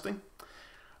Podcasting.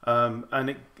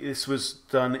 And this was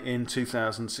done in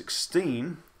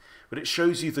 2016, but it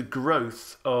shows you the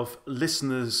growth of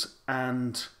listeners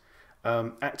and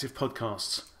active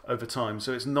podcasts over time.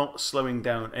 So it's not slowing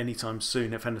down anytime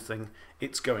soon. If anything,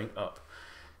 it's going up.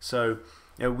 So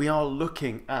we are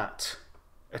looking at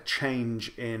a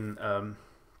change in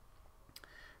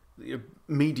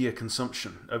media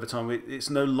consumption over time. It's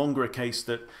no longer a case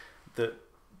that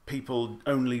people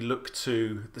only look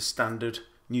to the standard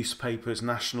newspapers,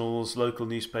 nationals, local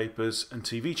newspapers and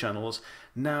TV channels.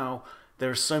 Now there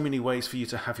are so many ways for you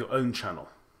to have your own channel.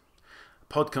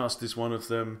 Podcast is one of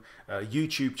them,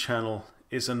 YouTube channel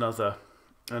is another,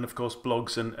 and of course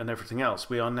blogs and everything else.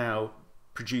 We are now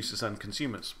producers and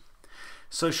consumers.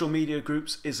 Social media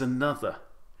groups is another.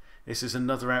 This is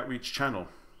another outreach channel.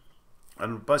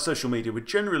 And by social media, we're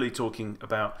generally talking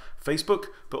about Facebook,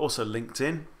 but also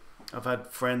LinkedIn, I've had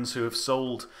friends who have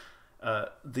sold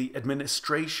the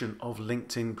administration of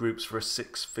LinkedIn groups for a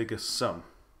six-figure sum.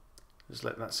 Just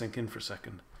let that sink in for a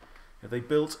second. They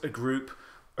built a group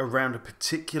around a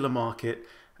particular market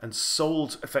and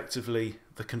sold effectively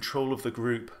the control of the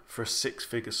group for a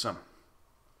six-figure sum.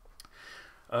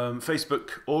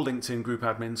 Facebook or LinkedIn group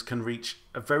admins can reach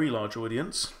a very large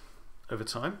audience over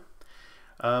time.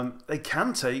 They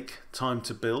can take time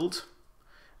to build,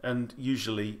 and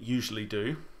usually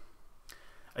do.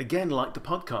 Again, like the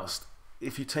podcast,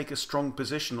 if you take a strong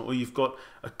position or you've got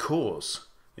a cause,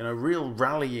 a real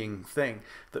rallying thing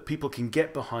that people can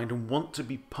get behind and want to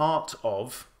be part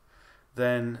of,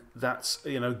 then that's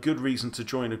good reason to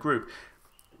join a group.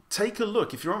 Take a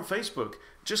look. If you're on Facebook,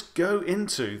 just go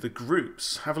into the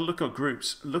groups, have a look at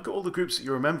groups, look at all the groups that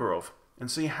you're a member of and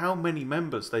see how many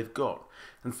members they've got,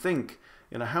 and think,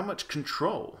 how much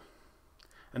control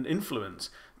and influence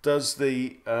does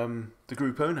the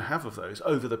group owner have of those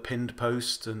over the pinned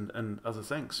post and other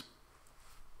things.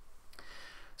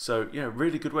 So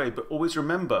really good way. But always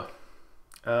remember,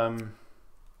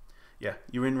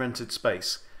 you're in rented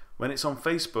space. When it's on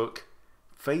Facebook,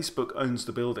 Facebook owns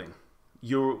the building.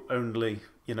 You're only,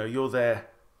 you're there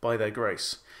by their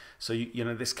grace. So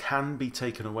this can be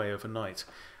taken away overnight.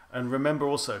 And remember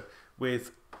also,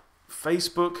 with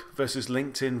Facebook versus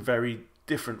LinkedIn, very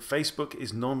different. Facebook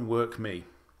is non-work me.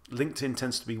 LinkedIn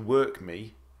tends to be work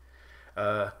me.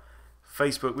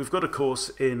 Facebook, we've got a course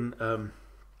in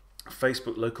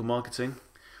Facebook local marketing,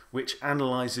 which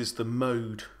analyzes the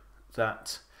mode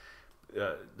that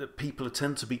people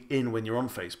tend to be in when you're on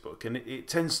Facebook, and it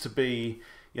tends to be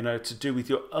to do with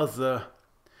your other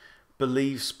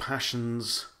beliefs,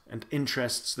 passions, and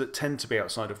interests that tend to be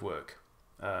outside of work.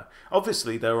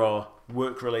 Obviously, there are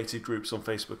work-related groups on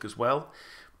Facebook as well,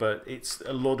 but it's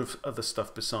a lot of other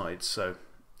stuff besides. So,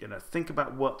 think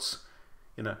about what's,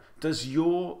 does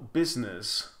your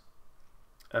business,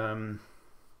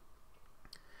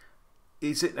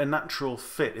 is it a natural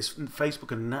fit? Is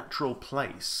Facebook a natural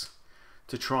place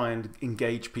to try and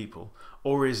engage people,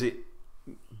 or is it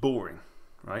boring,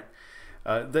 right?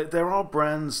 There are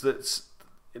brands that's,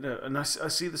 and I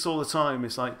see this all the time.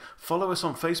 It's like, follow us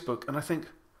on Facebook, and I think,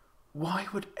 why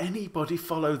would anybody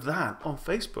follow that on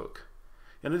Facebook?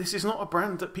 This is not a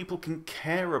brand that people can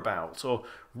care about or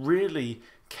really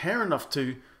care enough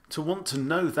to want to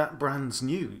know that brand's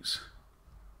news.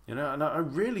 And I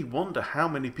really wonder how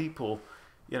many people,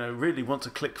 really want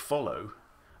to click follow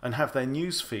and have their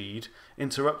news feed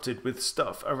interrupted with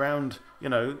stuff around,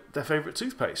 their favorite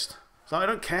toothpaste. So I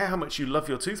don't care how much you love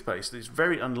your toothpaste. It's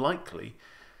very unlikely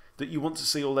that you want to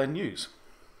see all their news.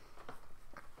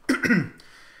 I've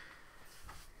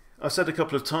said a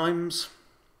couple of times,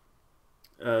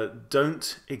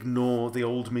 don't ignore the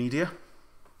old media.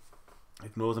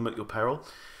 Ignore them at your peril.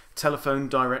 Telephone,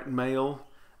 direct mail,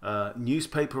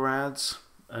 newspaper ads,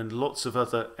 and lots of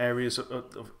other areas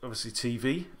of obviously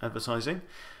TV advertising.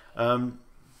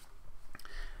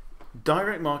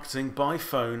 Direct marketing by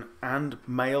phone and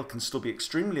mail can still be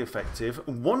extremely effective.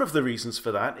 One of the reasons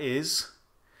for that is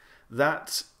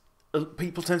that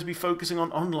people tend to be focusing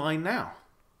on online now.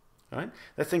 Right?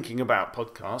 They're thinking about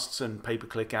podcasts and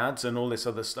pay-per-click ads and all this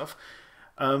other stuff.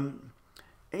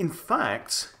 In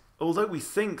fact, although we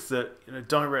think that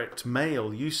direct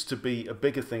mail used to be a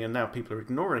bigger thing and now people are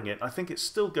ignoring it, I think it's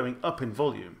still going up in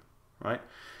volume, right?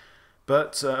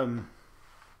 But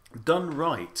done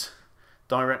right,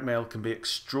 direct mail can be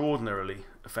extraordinarily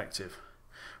effective.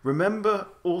 Remember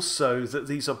also that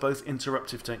these are both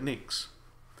interruptive techniques.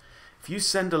 If you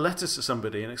send a letter to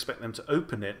somebody and expect them to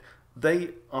open it, they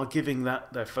are giving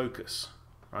that their focus,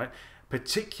 right?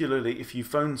 Particularly if you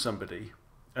phone somebody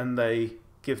and they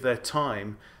give their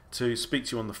time to speak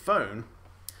to you on the phone,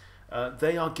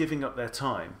 they are giving up their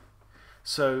time.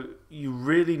 So you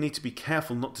really need to be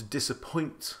careful not to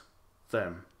disappoint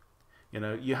them.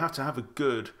 You have to have a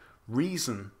good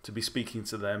reason to be speaking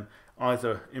to them,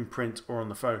 either in print or on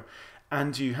the phone.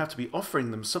 And you have to be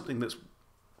offering them something that's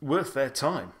worth their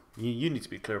time. You need to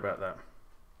be clear about that.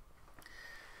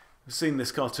 I've seen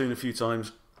this cartoon a few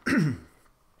times.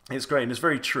 It's great, and it's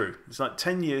very true. It's like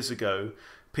 10 years ago,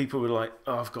 people were like,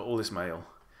 oh, I've got all this mail.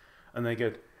 And they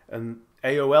go, and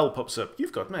AOL pops up,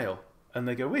 you've got mail. And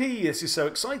they go, wee, this is so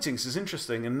exciting, this is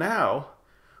interesting. And now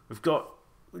we're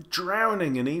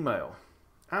drowning in email.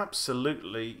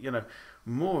 Absolutely,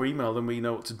 more email than we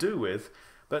know what to do with.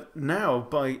 But now,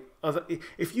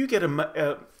 if you get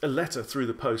a letter through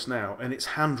the post now and it's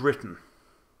handwritten,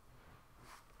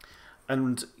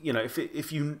 and if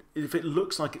it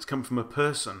looks like it's come from a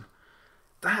person,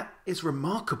 that is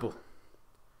remarkable.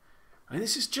 And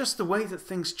this is just the way that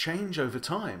things change over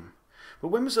time. But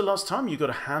when was the last time you got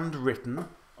a handwritten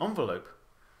envelope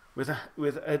with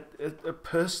a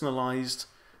personalized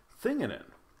thing in it?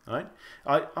 Right?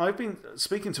 I've been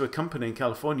speaking to a company in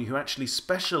California who actually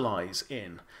specialize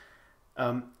in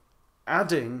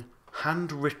adding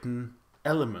handwritten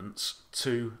elements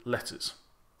to letters.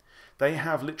 They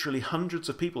have literally hundreds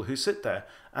of people who sit there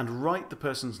and write the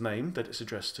person's name that it's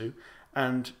addressed to,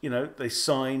 and they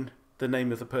sign the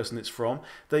name of the person it's from.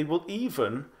 They will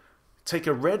even take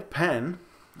a red pen,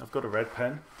 I've got a red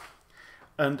pen,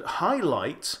 and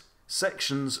highlight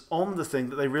sections on the thing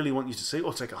that they really want you to see,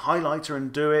 or take a highlighter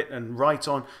and do it and write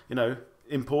on,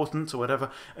 important or whatever.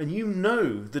 And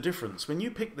the difference. When you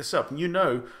pick this up, and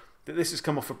that this has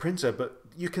come off a printer, but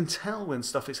you can tell when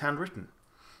stuff is handwritten.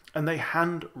 And they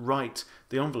handwrite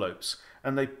the envelopes,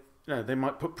 and they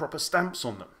might put proper stamps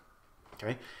on them.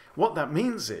 Okay? What that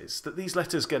means is that these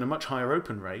letters get a much higher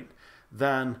open rate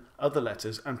than other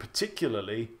letters, and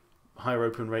particularly higher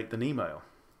open rate than email.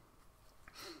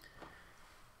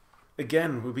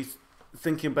 Again, we'll be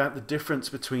thinking about the difference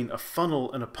between a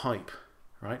funnel and a pipe,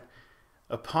 right?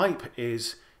 A pipe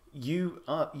is you've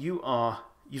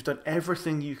done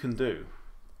everything you can do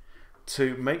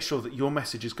to make sure that your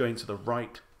message is going to the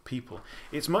right people.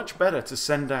 It's much better to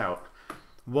send out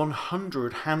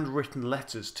 100 handwritten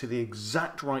letters to the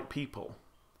exact right people,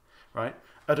 right,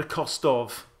 at a cost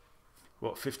of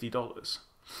 $50,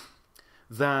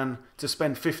 than to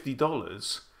spend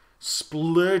 $50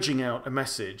 splurging out a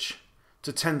message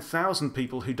to 10,000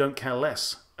 people who don't care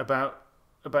less about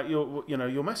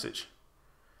your message.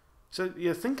 So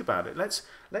think about it.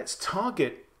 Let's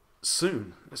target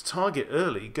soon. Let's target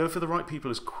early. Go for the right people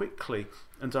as quickly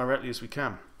and directly as we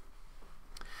can.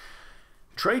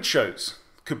 Trade shows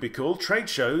could be cool. Trade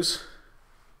shows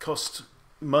cost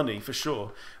money for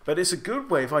sure, but it's a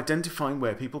good way of identifying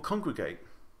where people congregate,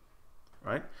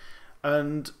 right?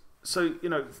 And so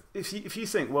if you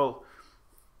think, well,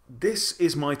 this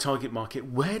is my target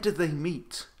market, where do they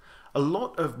meet? A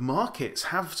lot of markets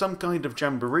have some kind of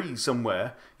jamboree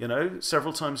somewhere,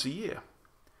 several times a year.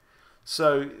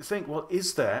 So think, well,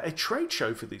 is there a trade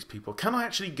show for these people? Can I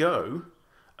actually go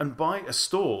and buy a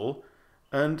stall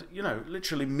and,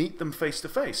 literally meet them face to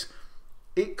face?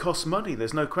 It costs money,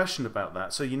 there's no question about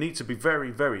that. So you need to be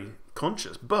very, very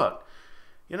conscious. But,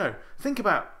 think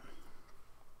about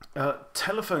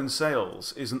telephone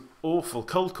sales is an awful,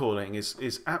 cold calling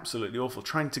is absolutely awful,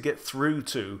 trying to get through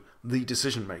to the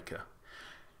decision maker.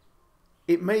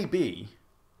 It may be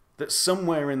that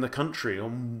somewhere in the country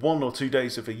on 1 or 2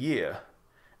 days of a year,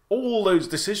 all those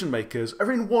decision makers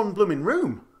are in one blooming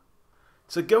room.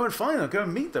 So go and find them, go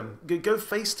and meet them, go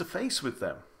face to face with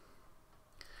them.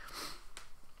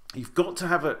 You've got to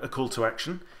have a call to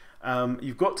action.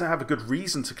 You've got to have a good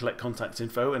reason to collect contact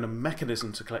info and a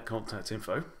mechanism to collect contact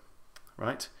info,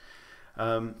 right?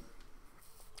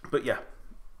 But yeah,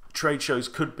 trade shows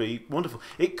could be wonderful.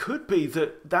 It could be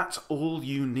that that's all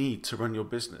you need to run your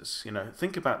business.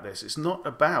 Think about this. It's not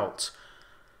about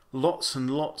lots and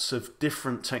lots of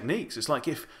different techniques. It's like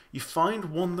if you find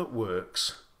one that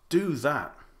works, do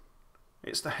that.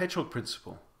 It's the hedgehog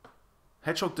principle.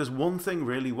 Hedgehog does one thing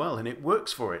really well and it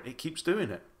works for it. It keeps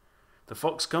doing it. The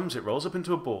fox comes, it rolls up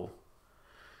into a ball.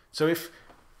 So if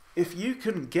you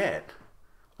can get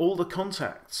all the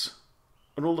contacts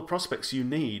and all the prospects you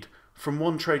need from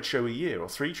one trade show a year or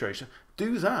 3 trade shows,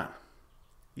 do that.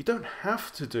 You don't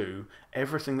have to do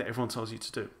everything that everyone tells you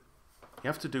to do. You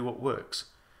have to do what works.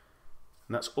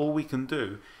 And that's all we can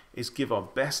do, is give our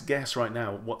best guess right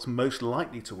now what's most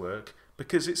likely to work,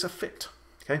 because it's a fit.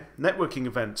 Okay? Networking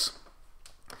events.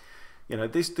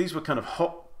 These were kind of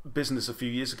hot business a few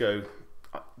years ago,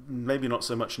 maybe not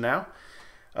so much now,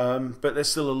 but there's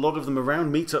still a lot of them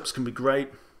around. Meetups can be great.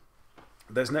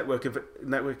 There's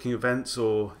networking events,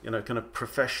 or kind of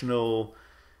professional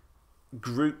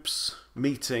groups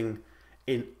meeting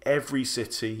in every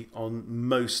city on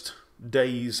most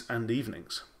days and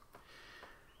evenings.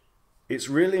 It's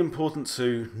really important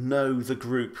to know the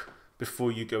group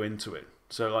before you go into it.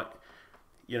 So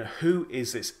who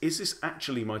is this? Is this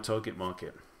actually my target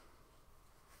market?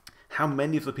 How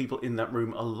many of the people in that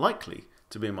room are likely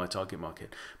to be in my target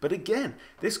market? But again,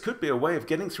 this could be a way of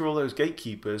getting through all those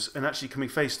gatekeepers and actually coming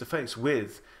face to face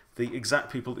with the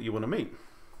exact people that you want to meet.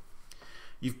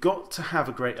 You've got to have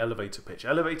a great elevator pitch.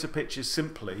 Elevator pitch is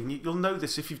simply, and you'll know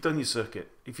this if you've done your circuit,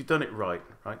 if you've done it right?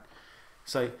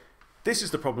 Say, this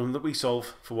is the problem that we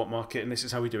solve for what market, and this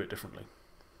is how we do it differently.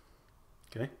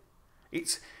 Okay?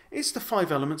 It's the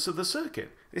 5 elements of the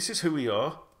circuit. This is who we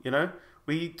are,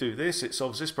 we do this, it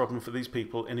solves this problem for these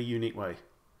people in a unique way.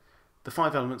 The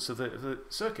 5 elements of the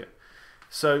circuit.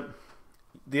 So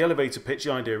the elevator pitch,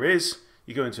 the idea is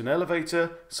You go into an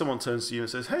elevator, someone turns to you and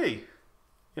says, hey,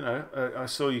 you know, I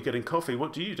saw you getting coffee,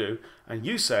 what do you do? And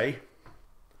you say,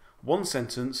 one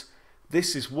sentence,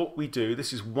 this is what we do,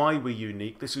 this is why we're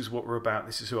unique, this is what we're about,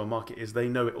 this is who our market is. They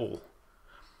know it all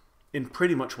in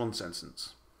pretty much one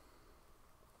sentence.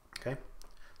 Okay,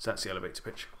 so that's the elevator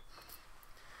pitch.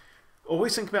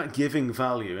 Always think about giving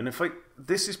value, and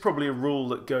this is probably a rule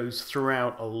that goes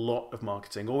throughout a lot of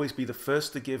marketing. Always be the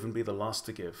first to give and be the last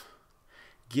to give.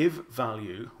 Give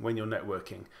value when you're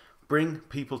networking. Bring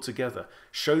people together.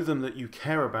 Show them that you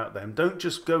care about them. Don't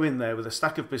just go in there with a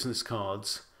stack of business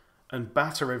cards and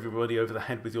batter everybody over the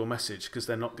head with your message, because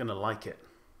they're not going to like it.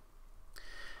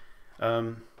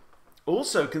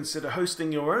 Also consider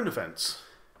hosting your own events.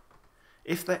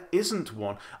 If there isn't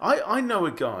one, I know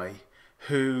a guy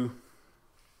who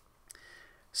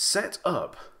set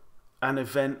up an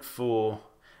event for,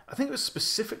 I think it was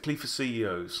specifically for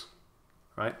CEOs,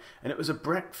 right? And it was a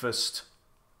breakfast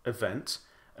event,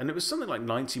 and it was something like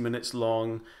 90 minutes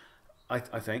long, I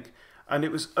think, and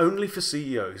it was only for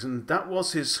CEOs, and that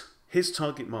was his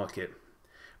target market.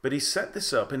 But he set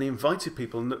this up and he invited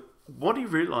people, and what he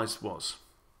realized was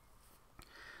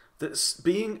that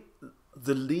being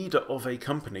the leader of a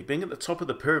company, being at the top of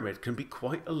the pyramid, can be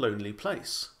quite a lonely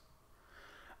place.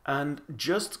 And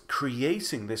just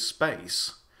creating this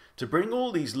space to bring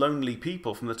all these lonely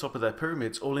people from the top of their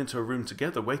pyramids all into a room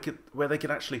together where they could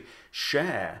actually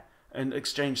share and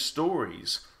exchange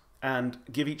stories and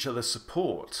give each other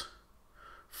support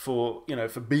for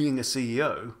being a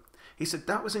CEO. He said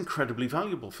that was incredibly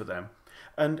valuable for them.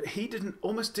 And he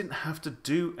almost didn't have to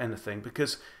do anything,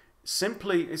 because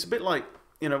simply, it's a bit like,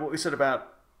 what we said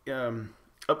about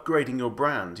upgrading your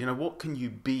brand. What can you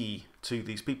be to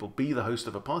these people? Be the host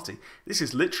of a party. This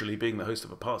is literally being the host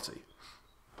of a party.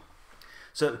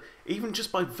 So even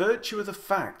just by virtue of the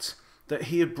fact that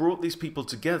he had brought these people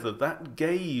together, that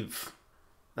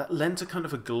lent a kind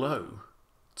of a glow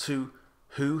to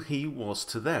who he was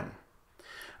to them.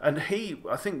 And he,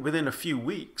 I think within a few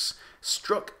weeks,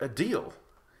 struck a deal,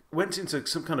 went into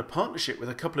some kind of partnership with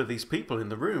a couple of these people in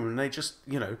the room, and they just,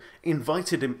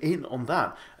 invited him in on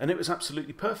that. And it was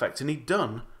absolutely perfect. And he'd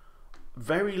done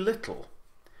very little,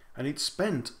 and he'd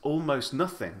spent almost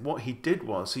nothing. What he did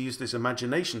was he used his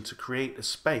imagination to create a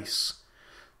space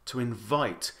to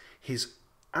invite his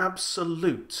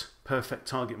absolute perfect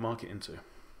target market into.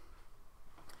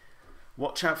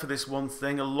 Watch out for this one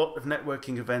thing. A lot of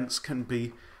networking events can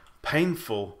be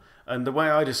painful, and the way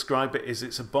I describe it is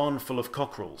it's a barn full of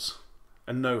cockerels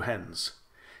and no hens.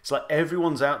 It's like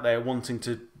everyone's out there wanting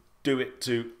to do it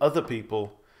to other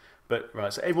people,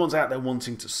 so everyone's out there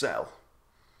wanting to sell,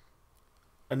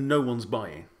 and no one's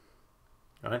buying.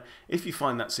 Right? If you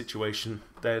find that situation,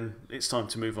 then it's time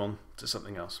to move on to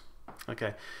something else.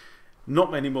 Okay,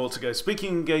 not many more to go. Speaking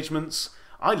engagements.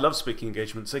 I love speaking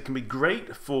engagements. They can be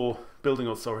great for building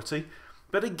authority,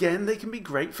 but again, they can be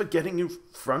great for getting in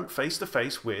front,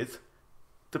 face-to-face with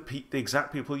the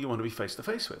exact people you want to be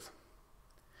face-to-face with.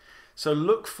 So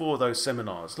look for those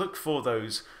seminars. Look for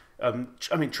those,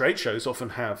 trade shows often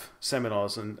have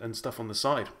seminars and stuff on the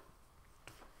side.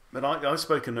 But I've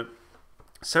spoken at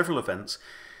several events,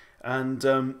 and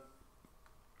the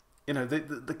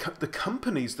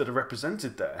companies that are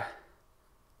represented there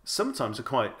sometimes are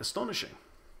quite astonishing.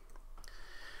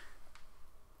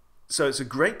 So it's a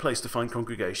great place to find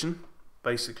congregation,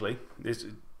 basically, is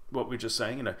what we're just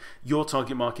saying. Your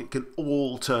target market can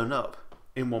all turn up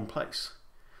in one place.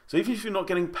 So even if you're not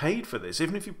getting paid for this,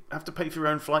 even if you have to pay for your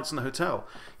own flights and the hotel,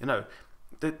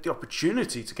 the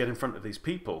opportunity to get in front of these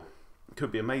people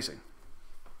could be amazing.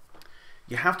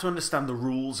 You have to understand the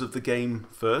rules of the game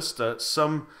first.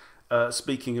 Some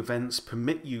speaking events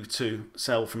permit you to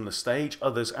sell from the stage.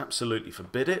 Others absolutely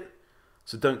forbid it.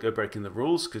 So don't go breaking the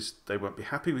rules, because they won't be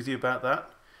happy with you about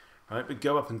that. Right? But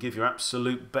go up and give your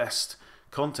absolute best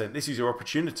content. This is your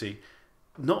opportunity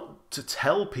not to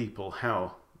tell people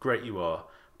how great you are,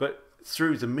 but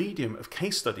through the medium of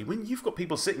case study. When you've got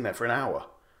people sitting there for an hour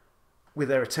with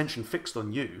their attention fixed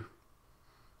on you,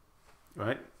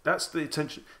 right? That's the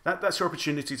attention. That's your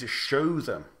opportunity to show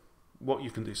them what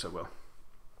you can do so well.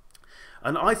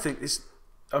 And I think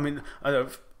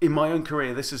in my own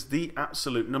career, this is the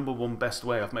absolute number one best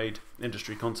way I've made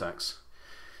industry contacts.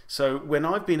 So when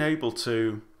I've been able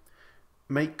to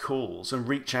make calls and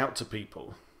reach out to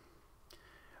people,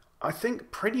 I think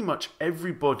pretty much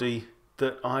everybody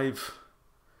that I've,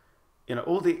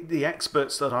 all the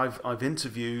experts that I've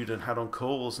interviewed and had on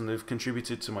calls and they've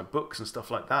contributed to my books and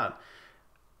stuff like that,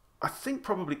 I think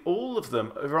probably all of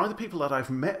them are either people that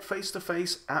I've met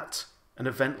face-to-face at an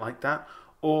event like that,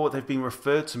 or they've been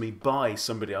referred to me by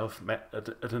somebody I've met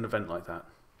at an event like that.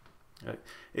 Right?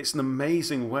 It's an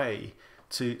amazing way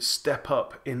to step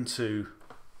up into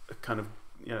a kind of,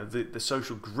 you know, the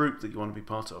social group that you want to be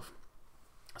part of.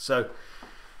 So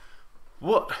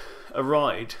what a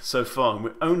ride so far, and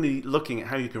we're only looking at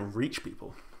how you can reach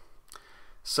people.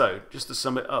 So just to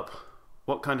sum it up,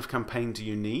 what kind of campaign do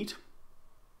you need?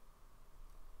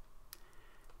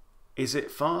 Is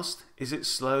it fast? Is it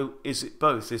slow? Is it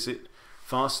both? Is it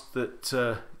fast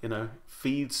that you know,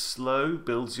 feeds slow,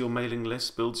 builds your mailing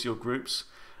list, builds your groups?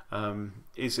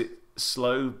 Is it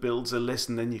slow, builds a list,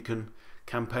 and then you can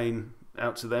campaign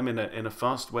out to them in a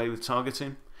fast way with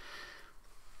targeting?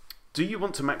 Do you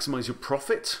want to maximize your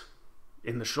profit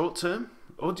in the short term,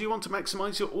 or do you want to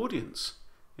maximize your audience?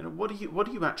 You know, what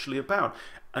are you actually about?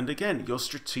 And again, your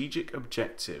strategic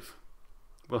objective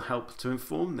will help to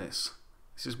inform this.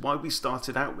 This is why we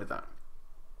started out with that.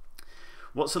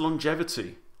 What's the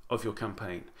longevity of your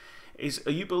campaign?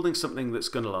 Are you building something that's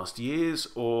going to last years,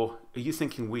 or are you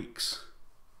thinking weeks?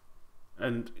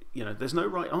 And you know, there's no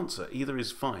right answer. Either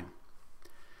is fine.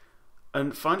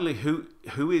 And finally,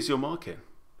 who is your market?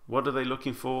 What are they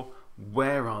looking for?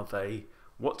 Where are they?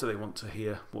 What do they want to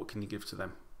hear? What can you give to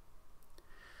them?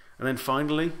 And then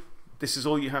finally, this is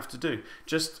all you have to do.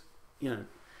 Just, you know,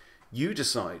 you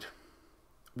decide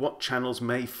what channels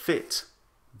may fit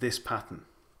this pattern.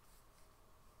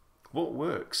 What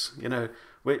works? You know,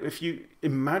 if you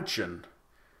imagine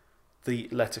the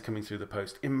letter coming through the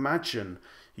post, imagine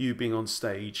you being on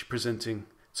stage presenting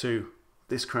to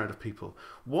this crowd of people.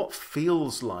 What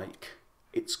feels like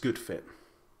it's good fit?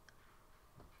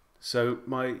 So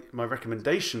my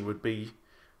recommendation would be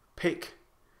pick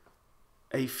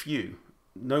a few,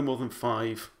 no more than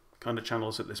 5 kind of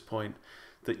channels at this point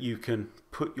that you can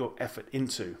put your effort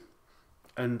into,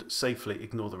 and safely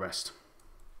ignore the rest.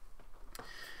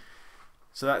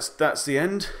 So that's the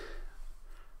end.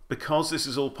 Because this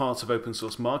is all part of open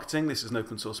source marketing, this is an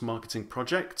open source marketing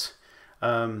project,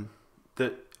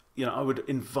 that, you know, I would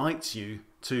invite you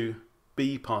to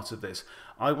be part of this.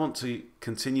 I want to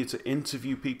continue to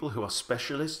interview people who are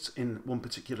specialists in one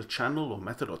particular channel or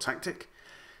method or tactic,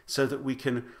 so that we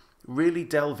can really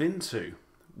delve into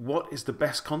what is the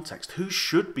best context, who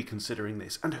should be considering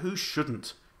this and who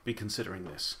shouldn't be considering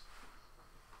this.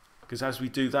 Because as we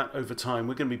do that over time,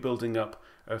 we're going to be building up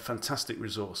a fantastic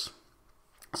resource.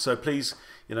 So please,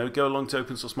 you know, go along to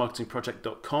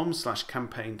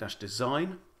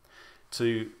opensourcemarketingproject.com/campaign-design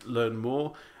to learn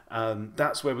more.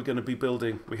 That's where we're going to be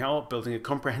building. We are building a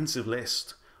comprehensive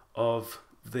list of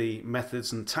the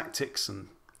methods and tactics and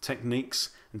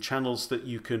techniques and channels that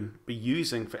you can be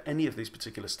using for any of these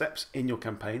particular steps in your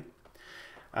campaign.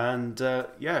 And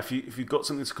yeah, if you've got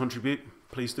something to contribute,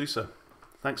 please do so.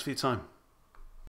 Thanks for your time.